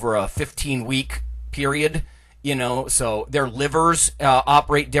two over a 15-week period. So their livers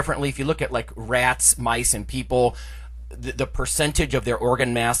operate differently. If you look at like rats, mice, and people, the percentage of their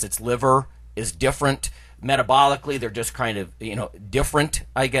organ mass, its liver, is different. Metabolically, they're just kind of, different,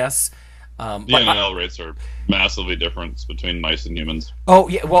 I guess. NL rates are massively different between mice and humans. Oh,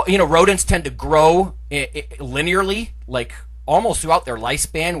 yeah. Well, rodents tend to grow linearly, like almost throughout their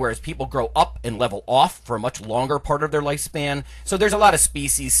lifespan, whereas people grow up and level off for a much longer part of their lifespan. So there's a lot of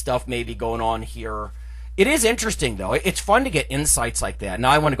species stuff maybe going on here. It is interesting, though. It's fun to get insights like that. Now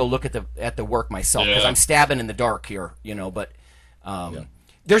I want to go look at the work myself because I'm stabbing in the dark here, But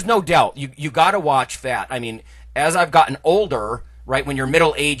there's no doubt you got to watch fat. As I've gotten older, right, when you're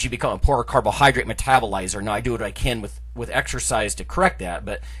middle age, you become a poor carbohydrate metabolizer. Now I do what I can with exercise to correct that,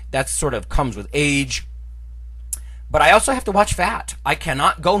 but that sort of comes with age. But I also have to watch fat. I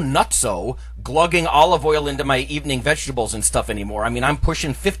cannot go nutso glugging olive oil into my evening vegetables and stuff anymore. I'm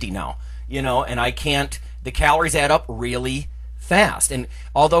pushing 50 now. And I can't, the calories add up really fast. And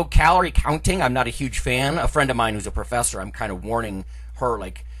although calorie counting, I'm not a huge fan. A friend of mine who's a professor, I'm kind of warning her,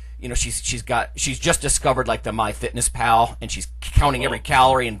 like, she's just discovered like the MyFitnessPal, and she's counting every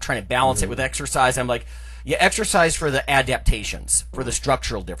calorie and trying to balance it with exercise. I'm like, exercise for the adaptations, for the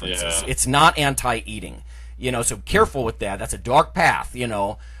structural differences. It's not anti-eating, so careful with that. That's a dark path,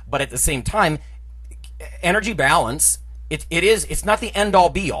 but at the same time, energy balance, it's not the end all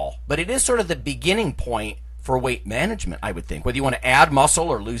be all, but it is sort of the beginning point for weight management, I would think. Whether you want to add muscle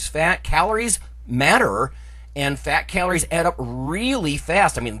or lose fat, calories matter, and fat calories add up really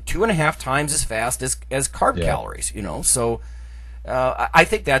fast. 2.5 times as fast as carb calories, So I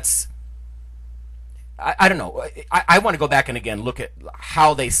think that's, I don't know. I want to go back and again look at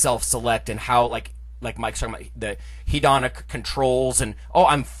how they self-select and how, like Mike's talking about, the hedonic controls and,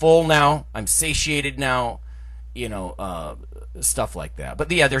 I'm full now, I'm satiated now, stuff like that. But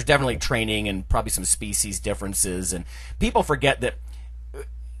there's definitely training and probably some species differences. And people forget that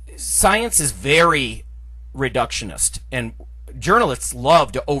science is very reductionist, and journalists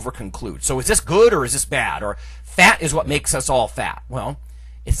love to overconclude. So is this good or is this bad? Or fat is what makes us all fat. Well,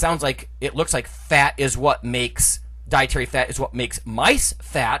 it looks like dietary fat is what makes mice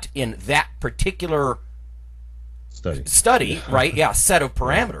fat in that particular study, right? Yeah, set of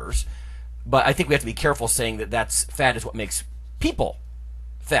parameters. But I think we have to be careful saying that fat is what makes people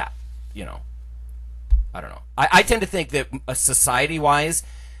fat. I don't know. I tend to think that society-wise,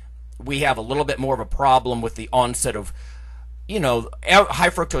 we have a little bit more of a problem with the onset of, high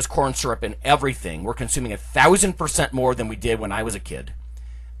fructose corn syrup in everything. We're consuming 1,000% more than we did when I was a kid.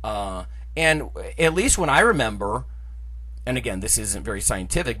 And at least when I remember, and again, this isn't very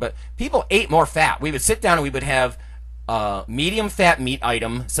scientific, but people ate more fat. We would sit down and we would have medium fat meat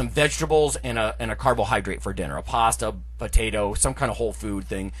item, some vegetables, and a carbohydrate for dinner, a pasta, potato, some kind of whole food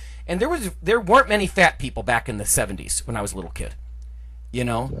thing. And there weren't many fat people back in the 70s when I was a little kid,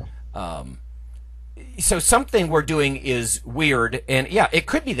 Yeah. So something we're doing is weird, and yeah, it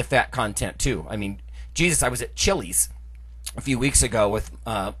could be the fat content too. I mean, Jesus, I was at Chili's a few weeks ago with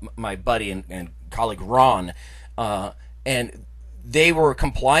my buddy and colleague Ron, and they were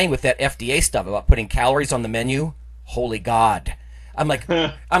complying with that FDA stuff about putting calories on the menu. Holy God. I'm like,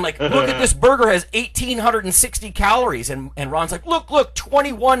 look at this burger has 1,860 calories, and Ron's like, look,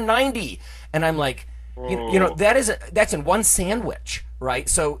 2,190, and I'm like, that's in one sandwich, right?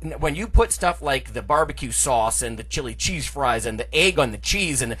 So when you put stuff like the barbecue sauce and the chili cheese fries and the egg on the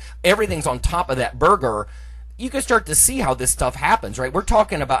cheese and everything's on top of that burger, you can start to see how this stuff happens, right? We're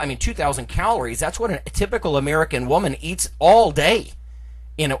talking about, 2,000 calories. That's what a typical American woman eats all day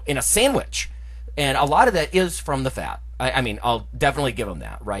in a sandwich. And a lot of that is from the fat. I'll definitely give them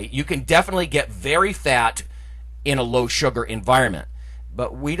that, right? You can definitely get very fat in a low sugar environment,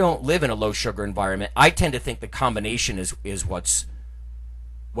 but we don't live in a low sugar environment. I tend to think the combination is what's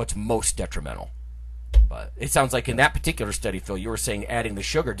most detrimental. But it sounds like in that particular study, Phil, you were saying adding the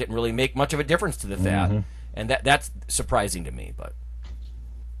sugar didn't really make much of a difference to the fat, and that's surprising to me. But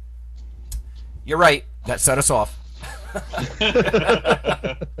you're right. That set us off.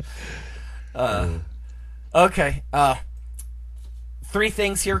 Okay. 3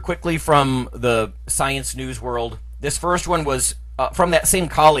 things here quickly from the science news world. This first one was from that same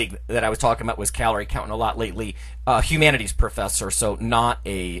colleague that I was talking about, was calorie counting a lot lately. Humanities professor, so not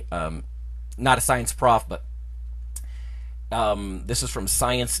a science prof, but this is from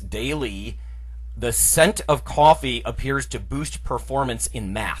Science Daily. The scent of coffee appears to boost performance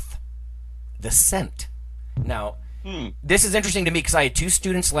in math. The scent. Now, this is interesting to me because I had 2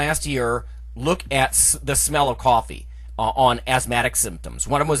 students last year look at the smell of coffee on asthmatic symptoms.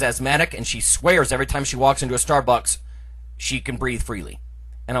 One of them was asthmatic, and she swears every time she walks into a Starbucks, she can breathe freely.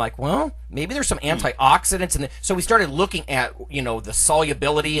 And I'm like, well, maybe there's some antioxidants in it. So we started looking at, the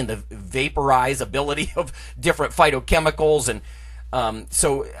solubility and the vaporizability of different phytochemicals. And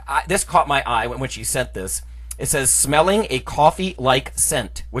this caught my eye when she sent this. It says, smelling a coffee-like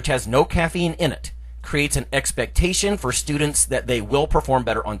scent, which has no caffeine in it, creates an expectation for students that they will perform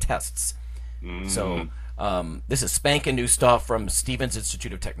better on tests. So this is spanking new stuff from Stevens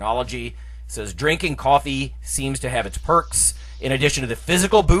Institute of Technology. It says drinking coffee seems to have its perks in addition to the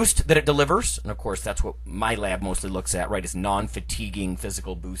physical boost that it delivers. And of course, that's what my lab mostly looks at, right? Is non-fatiguing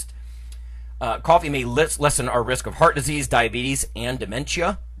physical boost. Coffee may lessen our risk of heart disease, diabetes, and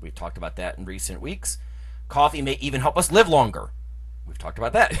dementia. We've talked about that in recent weeks. Coffee may even help us live longer. We've talked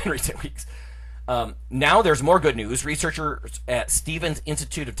about that in recent weeks. Now there's more good news. Researchers at Stevens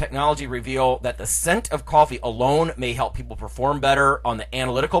Institute of Technology reveal that the scent of coffee alone may help people perform better on the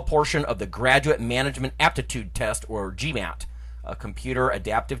analytical portion of the Graduate Management Aptitude Test, or GMAT, a computer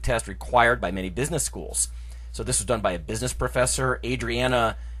adaptive test required by many business schools. So this was done by a business professor,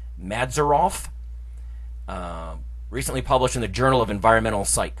 Adriana Madzaroff, recently published in the Journal of Environmental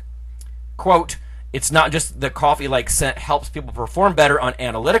Psych. Quote, it's not just the coffee-like scent helps people perform better on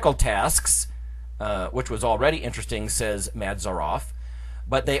analytical tasks, which was already interesting, says Madzaroff,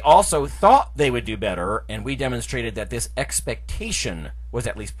 but they also thought they would do better, and we demonstrated that this expectation was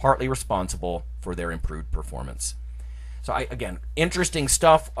at least partly responsible for their improved performance. So again, interesting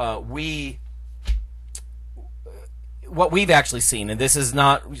stuff. What we've actually seen, and this is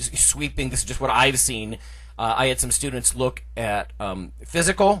not sweeping, this is just what I've seen. I had some students look at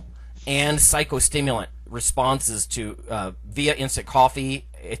physical and psychostimulant responses to via instant coffee.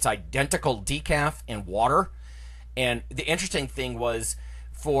 It's identical decaf and water. And the interesting thing was,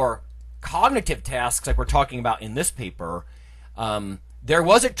 for cognitive tasks like we're talking about in this paper, there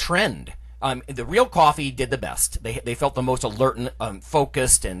was a trend. The real coffee did the best. They felt the most alert and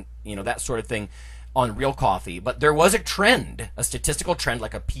focused, and that sort of thing on real coffee. But there was a trend, a statistical trend,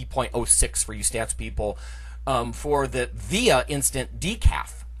 like a p.06 for you stats people, for the via instant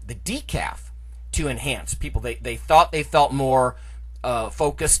decaf, the decaf, to enhance people. They thought they felt more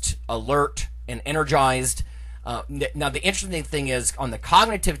focused, alert, and energized. Now, the interesting thing is, on the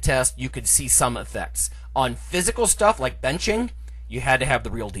cognitive test, you could see some effects. On physical stuff like benching, you had to have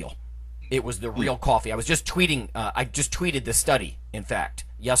the real deal. It was the real coffee. I was just tweeting. I just tweeted this study, in fact,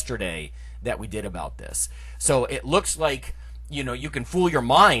 yesterday that we did about this. So it looks like you can fool your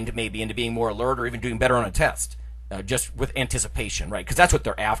mind maybe into being more alert or even doing better on a test. Just with anticipation, right? Because that's what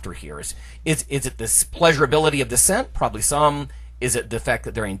they're after here. Is it this pleasurability of the scent? Probably some. Is it the fact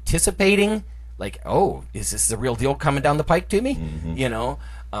that they're anticipating, like, oh, is this the real deal coming down the pike to me?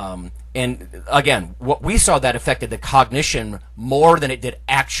 And again, what we saw that affected the cognition more than it did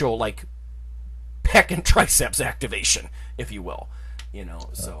actual, like, pec and triceps activation, if you will.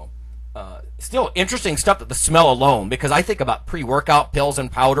 So still interesting stuff that the smell alone, because I think about pre-workout pills and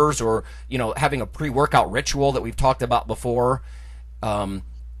powders, or having a pre-workout ritual that we've talked about before.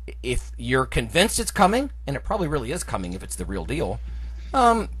 If you're convinced it's coming, and it probably really is coming if it's the real deal,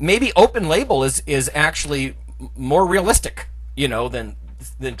 maybe open label is actually more realistic,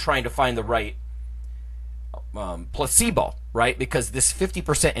 than trying to find the right placebo, right? Because this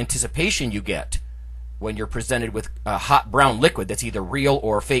 50% anticipation you get when you're presented with a hot brown liquid that's either real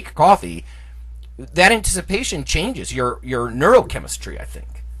or fake coffee, that anticipation changes your neurochemistry, I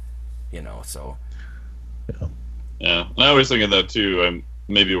think. So. Yeah, I always think of that too. I'm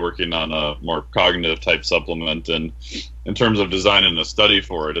maybe working on a more cognitive type supplement, and in terms of designing a study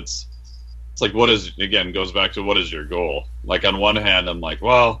for it, it's like, goes back to what is your goal? Like, on one hand, I'm like,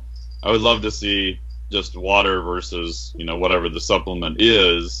 well, I would love to see just water versus, whatever the supplement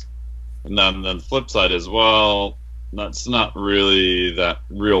is. And then the flip side is, well, that's not really that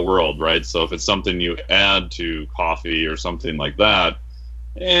real world, right? So if it's something you add to coffee or something like that,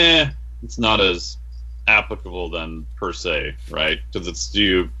 it's not as applicable then, per se, right? Because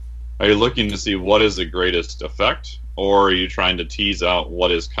are you looking to see what is the greatest effect, or are you trying to tease out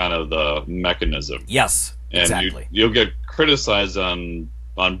what is kind of the mechanism? Yes, and exactly. You'll get criticized on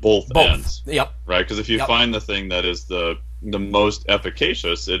both ends. Yep. Right? Because if you find the thing that is the most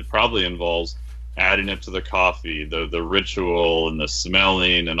efficacious, it probably involves adding it to the coffee, the ritual and the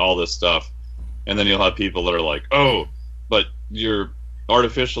smelling and all this stuff. And then you'll have people that are like, oh, but you're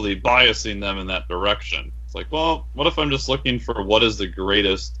artificially biasing them in that direction. It's like, well, what if I'm just looking for what is the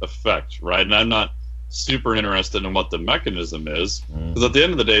greatest effect, right? And I'm not super interested in what the mechanism is, because at the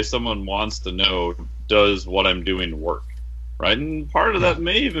end of the day, someone wants to know, does what I'm doing work, right? And part of that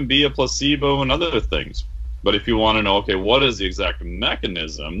may even be a placebo and other things. But if you want to know, okay, what is the exact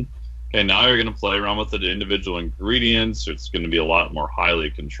mechanism? Okay, now you're going to play around with the individual ingredients. It's going to be a lot more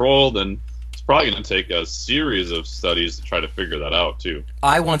highly controlled, and it's probably going to take a series of studies to try to figure that out, too.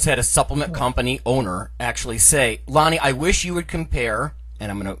 I once had a supplement company owner actually say, Lonnie, I wish you would compare,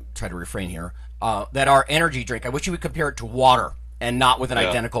 and I'm going to try to refrain here, that our energy drink, I wish you would compare it to water and not with an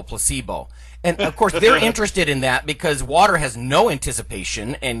identical placebo. And, of course, they're interested in that because water has no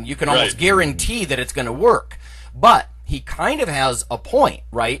anticipation, and you can almost guarantee that it's going to work. But he kind of has a point,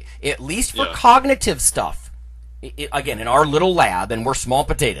 right? At least for cognitive stuff. Again, in our little lab, and we're small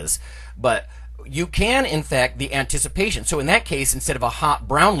potatoes, but you can, in fact, the anticipation. So in that case, instead of a hot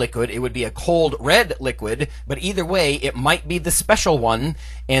brown liquid, it would be a cold red liquid, but either way, it might be the special one,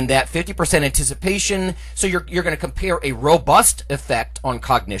 and that 50% anticipation. So you're going to compare a robust effect on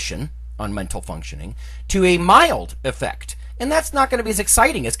cognition, on mental functioning, to a mild effect. And that's not going to be as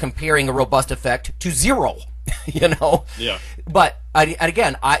exciting as comparing a robust effect to zero, Yeah. But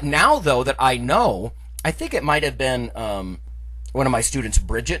again, now though that I know, I think it might have been one of my students,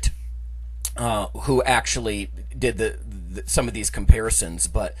 Bridget, who actually did some of these comparisons.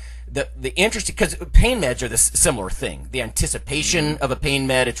 But the interesting, because pain meds are this similar thing. The anticipation of a pain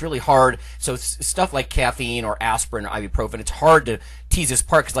med, it's really hard. So stuff like caffeine or aspirin or ibuprofen, it's hard to tease this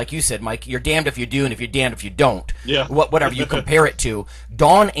apart because, like you said, Mike, you're damned if you do and if you're damned if you don't. Yeah. Whatever you compare it to.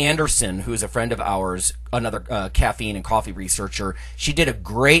 Dawn Anderson, who's a friend of ours, another caffeine and coffee researcher, she did a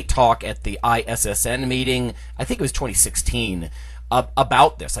great talk at the ISSN meeting, I think it was 2016,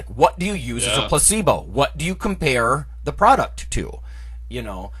 about this. Like, what do you use as a placebo? What do you compare the product to?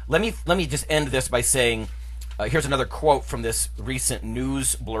 Let me just end this by saying, here's another quote from this recent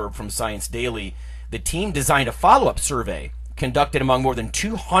news blurb from Science Daily. The team designed a follow-up survey conducted among more than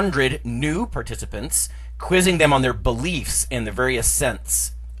 200 new participants, quizzing them on their beliefs and the various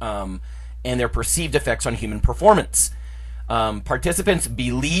scents and their perceived effects on human performance. Participants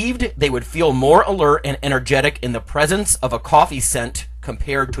believed they would feel more alert and energetic in the presence of a coffee scent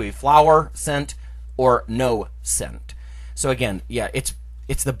compared to a flower scent or no scent. So again, it's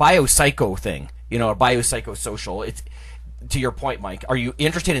the biopsycho thing, or biopsychosocial. It's, to your point, Mike, are you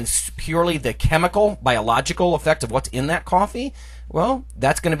interested in purely the chemical, biological effect of what's in that coffee? Well,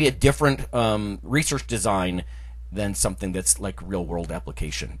 that's going to be a different research design than something that's like real-world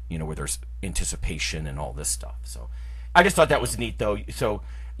application, where there's anticipation and all this stuff. So I just thought that was neat, though. So,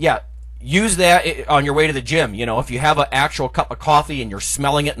 use that on your way to the gym. If you have an actual cup of coffee and you're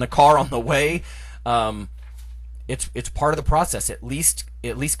smelling it in the car on the way, it's part of the process, at least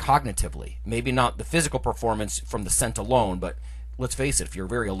cognitively. Maybe not the physical performance from the scent alone, but let's face it, if you're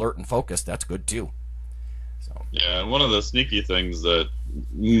very alert and focused, that's good too. So. Yeah, one of the sneaky things that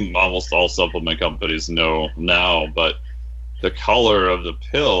almost all supplement companies know now, but the color of the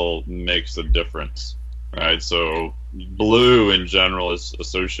pill makes a difference, right? So blue in general is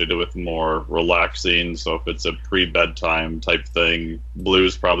associated with more relaxing. So if it's a pre-bedtime type thing, blue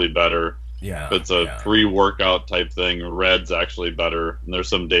is probably better. Yeah. If it's a pre-workout type thing, red's actually better. And there's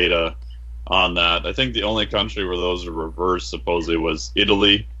some data on that. I think the only country where those are reversed supposedly was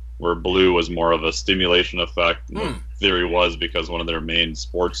Italy, where blue was more of a stimulation effect. And the theory was because one of their main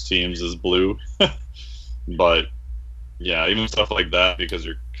sports teams is blue. But yeah, even stuff like that, because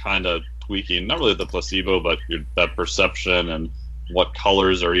you're kind of tweaking, not really the placebo, but that perception and what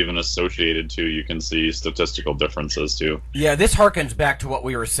colors are even associated to, you can see statistical differences too. Yeah, this harkens back to what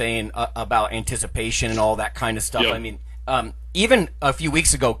we were saying about anticipation and all that kind of stuff. Yep. I mean, even a few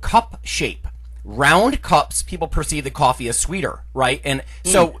weeks ago, cup shape. Round cups, people perceive the coffee as sweeter, right? And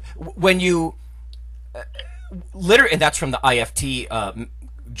so when you literally, and that's from the IFT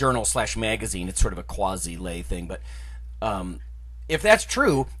journal/magazine, it's sort of a quasi-lay thing, but if that's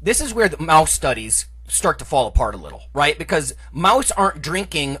true, this is where the mouse studies start to fall apart a little, right? Because mouse aren't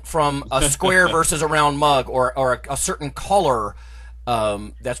drinking from a square versus a round mug or a certain color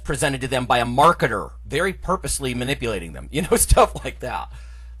that's presented to them by a marketer, very purposely manipulating them, stuff like that.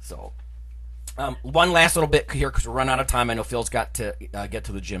 So one last little bit here because we're running out of time. I know Phil's got to get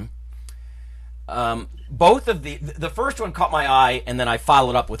to the gym. Both of the first one caught my eye, and then I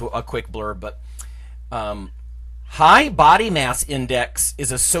followed up with a quick blurb, but high body mass index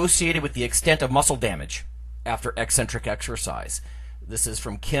is associated with the extent of muscle damage after eccentric exercise. This is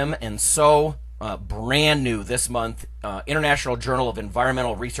from Kim and So, brand new this month, International Journal of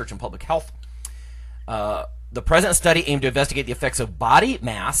Environmental Research and Public Health. The present study aimed to investigate the effects of body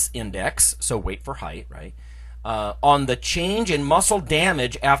mass index, so weight for height, right, on the change in muscle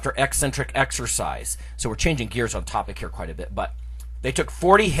damage after eccentric exercise. So we're changing gears on topic here quite a bit, but they took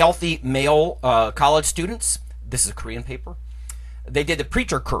 40 healthy male college students. This is a Korean paper. They did the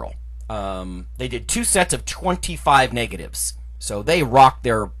preacher curl. They did 2 sets of 25 negatives. So they rocked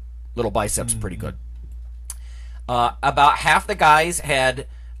their little biceps pretty good. About half the guys had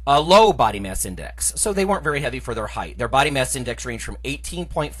a low body mass index. So they weren't very heavy for their height. Their body mass index ranged from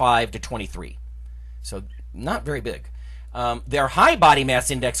 18.5 to 23. So not very big. Their high body mass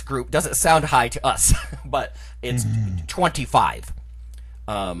index group doesn't sound high to us, but it's 25.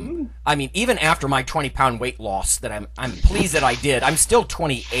 I mean, even after my 20-pound weight loss that I'm pleased that I did, I'm still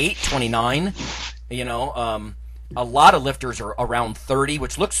 28, 29. A lot of lifters are around 30,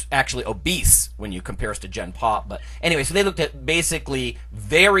 which looks actually obese when you compare us to Gen Pop. But anyway, so they looked at basically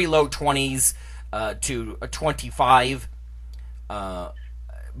very low 20s to a 25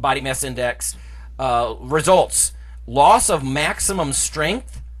 body mass index. Results: loss of maximum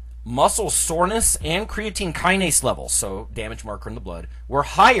strength, muscle soreness, and creatine kinase levels, so damage marker in the blood, were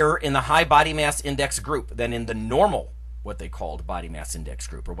higher in the high body mass index group than in the normal, what they called body mass index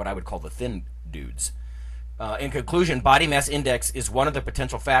group, or what I would call the thin dudes. In conclusion, body mass index is one of the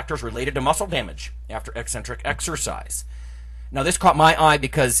potential factors related to muscle damage after eccentric exercise. Now, this caught my eye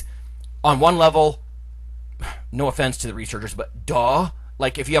because on one level, no offense to the researchers, but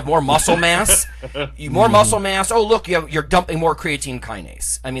like if you have more muscle mass, oh look, you're dumping more creatine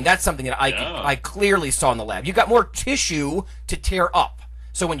kinase. I mean, that's something that I clearly saw in the lab. You got more tissue to tear up.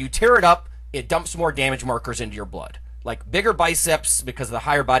 So when you tear it up, it dumps more damage markers into your blood. Like bigger biceps because of the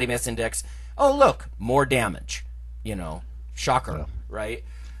higher body mass index. Oh look, more damage. Shocker, right?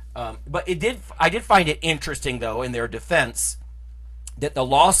 But I did find it interesting though, in their defense, that the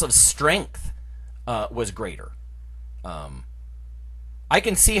loss of strength was greater. I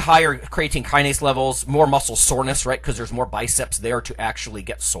can see higher creatine kinase levels, more muscle soreness, right? Because there's more biceps there to actually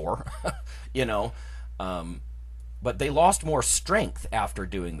get sore, But they lost more strength after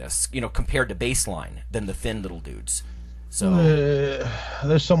doing this, compared to baseline than the thin little dudes. So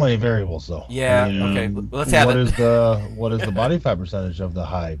there's so many variables, though. Yeah. Okay. Let's have it. What is the body fat percentage of the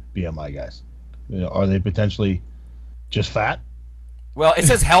high BMI guys? Are they potentially just fat? Well, it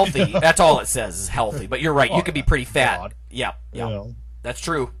says healthy. That's all it says is healthy. But you're right. You could be pretty fat. God. Yeah. That's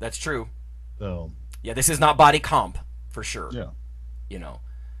true. So yeah, this is not body comp for sure. Yeah.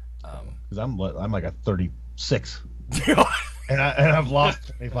 Because I'm like a 36, and I've lost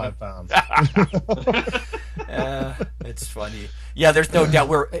 25 pounds. It's funny. Yeah, there's no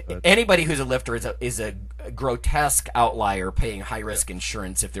doubt. Anybody who's a lifter is a grotesque outlier paying high risk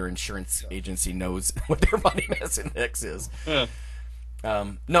insurance if their insurance agency knows what their body mass index is.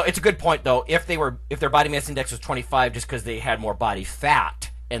 No, it's a good point though. If their body mass index was 25 just because they had more body fat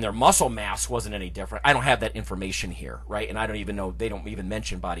and their muscle mass wasn't any different, I don't have that information here, right? And I don't even know, they don't even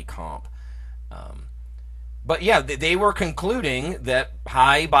mention body comp. But yeah, they were concluding that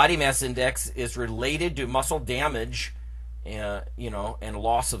high body mass index is related to muscle damage, and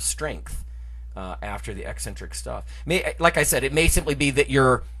loss of strength after the eccentric stuff. Like I said, it may simply be that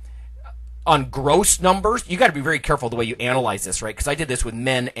you're on gross numbers. You got to be very careful the way you analyze this, right? Because I did this with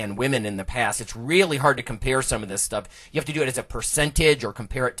men and women in the past. It's really hard to compare some of this stuff. You have to do it as a percentage or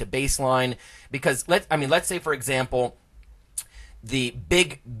compare it to baseline. Because let's say for example, the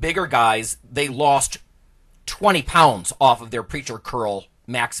bigger guys, they lost 20 pounds off of their preacher curl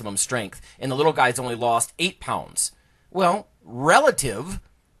maximum strength, and the little guys only lost 8 pounds. Well, relative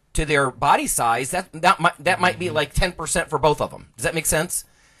to their body size, that might be like 10% for both of them. Does that make sense?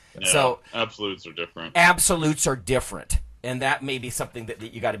 Yeah, so absolutes are different. Absolutes are different, and that may be something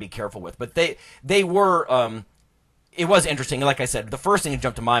that you got to be careful with. But they were. It was interesting. Like I said, the first thing that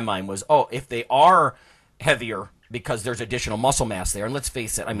jumped to my mind was, if they are heavier because there's additional muscle mass there, and let's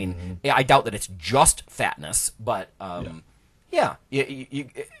face it, I mean, I doubt that it's just fatness, but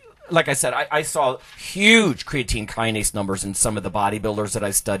like I said, I saw huge creatine kinase numbers in some of the bodybuilders that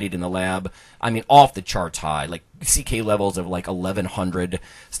I studied in the lab. I mean, off the charts high, like CK levels of like 1100,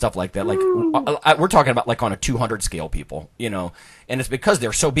 stuff like that. Like we're talking about like on a 200 scale, people, and it's because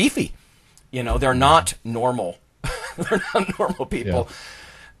they're so beefy. They're not normal. They're not normal people.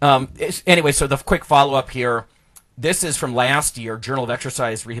 Yeah. Anyway, so the quick follow up here. This is from last year, Journal of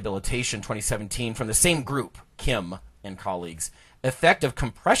Exercise Rehabilitation 2017, from the same group, Kim and colleagues. Effect of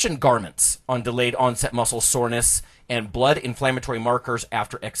compression garments on delayed onset muscle soreness and blood inflammatory markers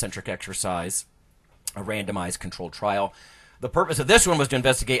after eccentric exercise, a randomized controlled trial. The purpose of this one was to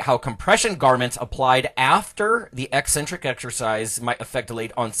investigate how compression garments applied after the eccentric exercise might affect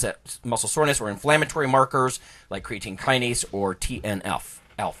delayed onset muscle soreness or inflammatory markers like creatine kinase or TNF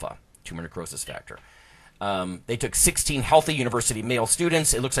alpha, tumor necrosis factor. They took 16 healthy university male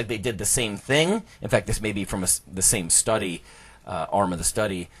students. It looks like they did the same thing. In fact, this may be from the same study. Arm of the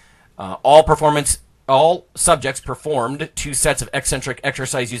study. All subjects performed 2 sets of eccentric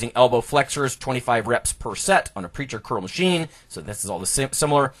exercise using elbow flexors, 25 reps per set on a preacher curl machine. So this is all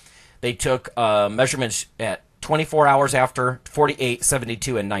similar. They took measurements at 24 hours after, 48,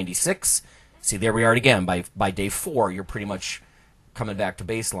 72, and 96. See, there we are again. By day 4, you're pretty much coming back to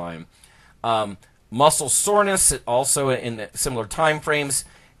baseline. Muscle soreness, also in the similar time frames.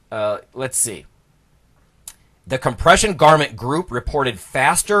 Let's see. The compression garment group reported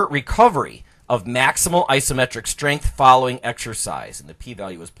faster recovery of maximal isometric strength following exercise, and the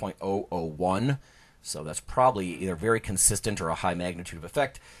p-value was 0.001, so that's probably either very consistent or a high magnitude of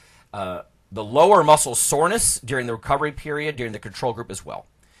effect. The lower muscle soreness during the recovery period during the control group as well.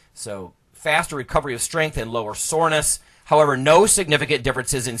 So faster recovery of strength and lower soreness. However, no significant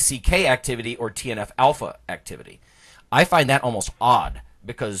differences in CK activity or TNF-alpha activity. I find that almost odd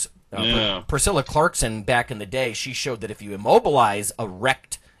because Priscilla Clarkson back in the day, she showed that if you immobilize a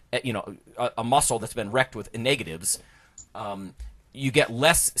wrecked, a muscle that's been wrecked with negatives, you get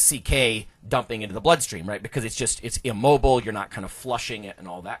less CK dumping into the bloodstream, right? Because it's immobile, you're not kind of flushing it and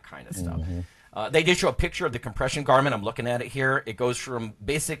all that kind of stuff. They did show a picture of the compression garment. I'm looking at it here. It goes from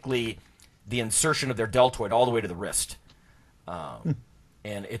basically the insertion of their deltoid all the way to the wrist. And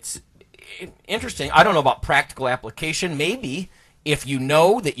it's interesting. I don't know about practical application. Maybe if you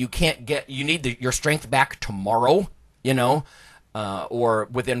know that you need your strength back tomorrow, or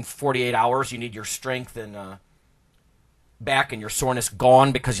within 48 hours, you need your strength and back and your soreness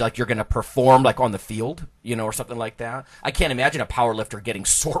gone because you're going to perform like on the field, or something like that. I can't imagine a power lifter getting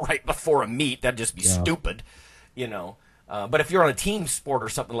sore right before a meet. That'd just be stupid, But if you're on a team sport or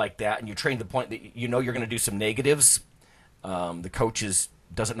something like that, and you train to the point that you're going to do some negatives, the coach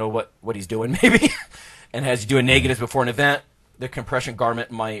doesn't know what he's doing maybe, and has you doing negatives before an event. The compression garment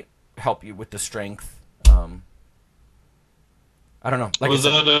might help you with the strength. I don't know. Was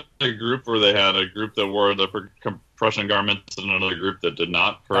that a group where they had a group that wore the compression garments and another group that did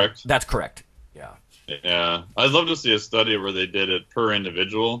not, correct? That's correct, yeah. Yeah. I'd love to see a study where they did it per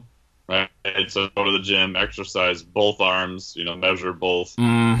individual, right? So go to the gym, exercise both arms, measure both,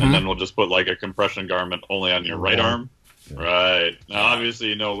 and then we'll just put like a compression garment only on your right arm. Right. Now, obviously,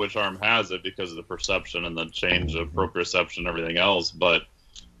 you know which arm has it because of the perception and the change of proprioception and everything else, but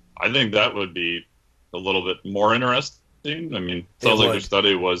I think that would be a little bit more interesting. I mean, it sounds like your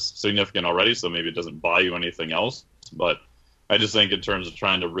study was significant already, so maybe it doesn't buy you anything else, but I just think in terms of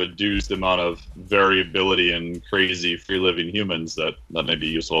trying to reduce the amount of variability in crazy free-living humans, that may be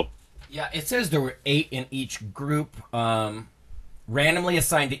useful. Yeah, it says there were 8 in each group. randomly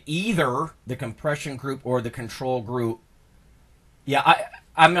assigned to either the compression group or the control group. Yeah,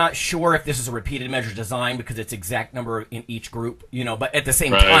 I'm not sure if this is a repeated measure design because it's exact number in each group, but at the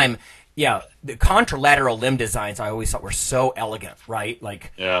same time, yeah, the contralateral limb designs I always thought were so elegant, right?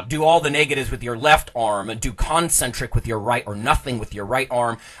 Like, do all the negatives with your left arm and do concentric with your right or nothing with your right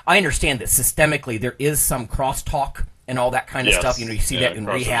arm. I understand that systemically there is some crosstalk and all that kind of stuff. You see that in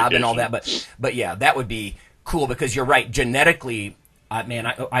rehab and all that, but yeah, that would be cool because you're right. Genetically,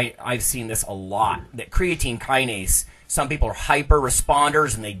 I've seen this a lot, that creatine kinase, some people are hyper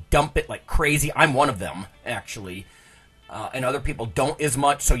responders and they dump it like crazy. I'm one of them, actually. And other people don't as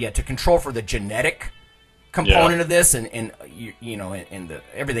much. So, yeah, to control for the genetic component of this and the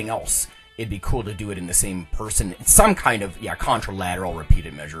everything else, it'd be cool to do it in the same person. Some kind of, contralateral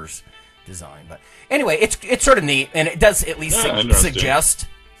repeated measures design. But anyway, it's sort of neat, and it does at least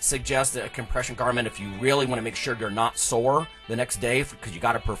suggest a compression garment if you really want to make sure you're not sore the next day because you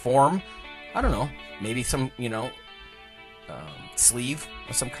got to perform. I don't know, maybe some, sleeve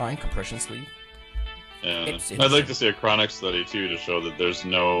of some kind, compression sleeve. Yeah. I'd like to see a chronic study too to show that there's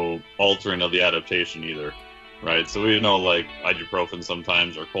no altering of the adaptation either, right? So we know like ibuprofen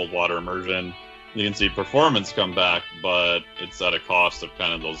sometimes or cold water immersion, you can see performance come back, but it's at a cost of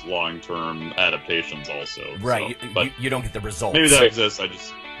kind of those long-term adaptations also. Right, so, but you don't get the results. Maybe that exists, I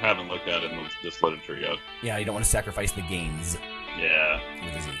just haven't looked at it in this literature yet. Yeah, you don't want to sacrifice the gains. Yeah.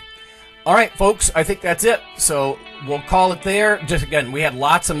 With a Z. All right, folks, I think that's it. So we'll call it there. Just again, we had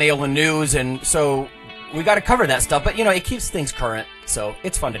lots of mail and news, and so we got to cover that stuff. But, it keeps things current, so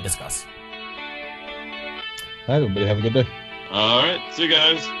it's fun to discuss. All right, everybody, have a good day. All right, see you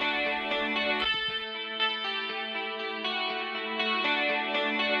guys.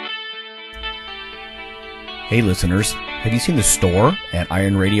 Hey, listeners, have you seen the store at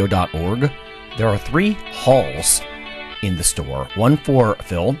IronRadio.org? There are 3 halls in the store. One for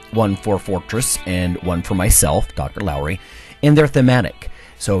Phil, one for Fortress, and one for myself, Dr. Lowry, and they're thematic.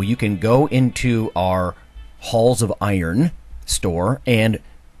 So you can go into our Halls of Iron store and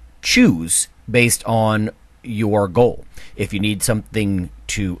choose based on your goal. If you need something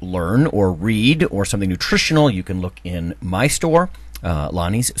to learn or read or something nutritional, you can look in my store,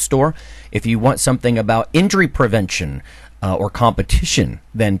 Lonnie's store. If you want something about injury prevention or competition,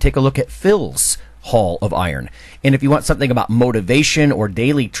 then take a look at Phil's Hall of Iron. And if you want something about motivation or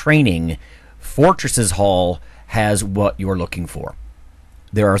daily training, Fortress's Hall has what you're looking for.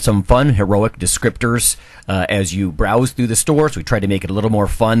 There are some fun, heroic descriptors as you browse through the stores. We try to make it a little more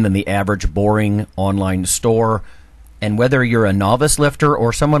fun than the average boring online store. And whether you're a novice lifter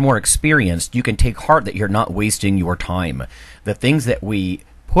or someone more experienced, you can take heart that you're not wasting your time. The things that we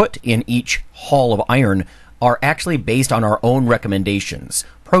put in each Hall of Iron are actually based on our own recommendations.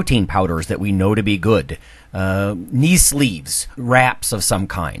 Protein powders that we know to be good, knee sleeves, wraps of some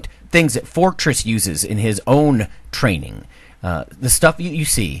kind, things that Fortress uses in his own training. The stuff you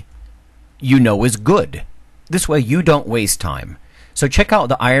see, is good. This way you don't waste time. So check out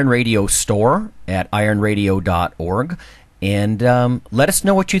the Iron Radio store at ironradio.org and let us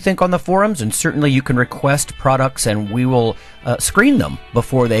know what you think on the forums, and certainly you can request products and we will screen them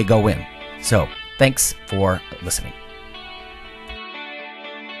before they go in. So thanks for listening.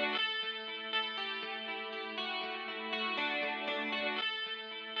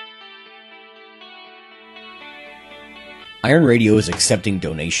 Iron Radio is accepting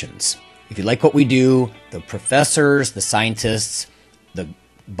donations. If you like what we do, the professors, the scientists, the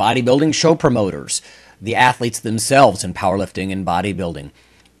bodybuilding show promoters, the athletes themselves in powerlifting and bodybuilding,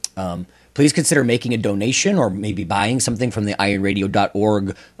 please consider making a donation or maybe buying something from the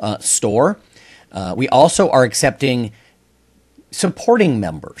ironradio.org store. We also are accepting supporting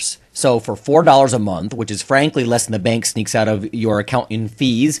members. So for $4 a month, which is frankly less than the bank sneaks out of your account in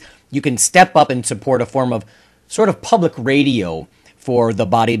fees, you can step up and support a form of sort of public radio for the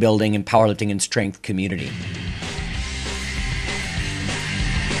bodybuilding and powerlifting and strength community.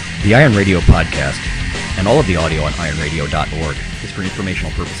 The Iron Radio podcast and all of the audio on ironradio.org is for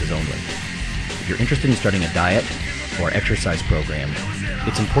informational purposes only. If you're interested in starting a diet or exercise program,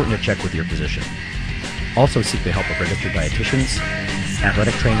 it's important to check with your physician. Also seek the help of registered dietitians,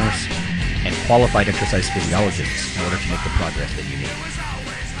 athletic trainers, and qualified exercise physiologists in order to make the progress that you need.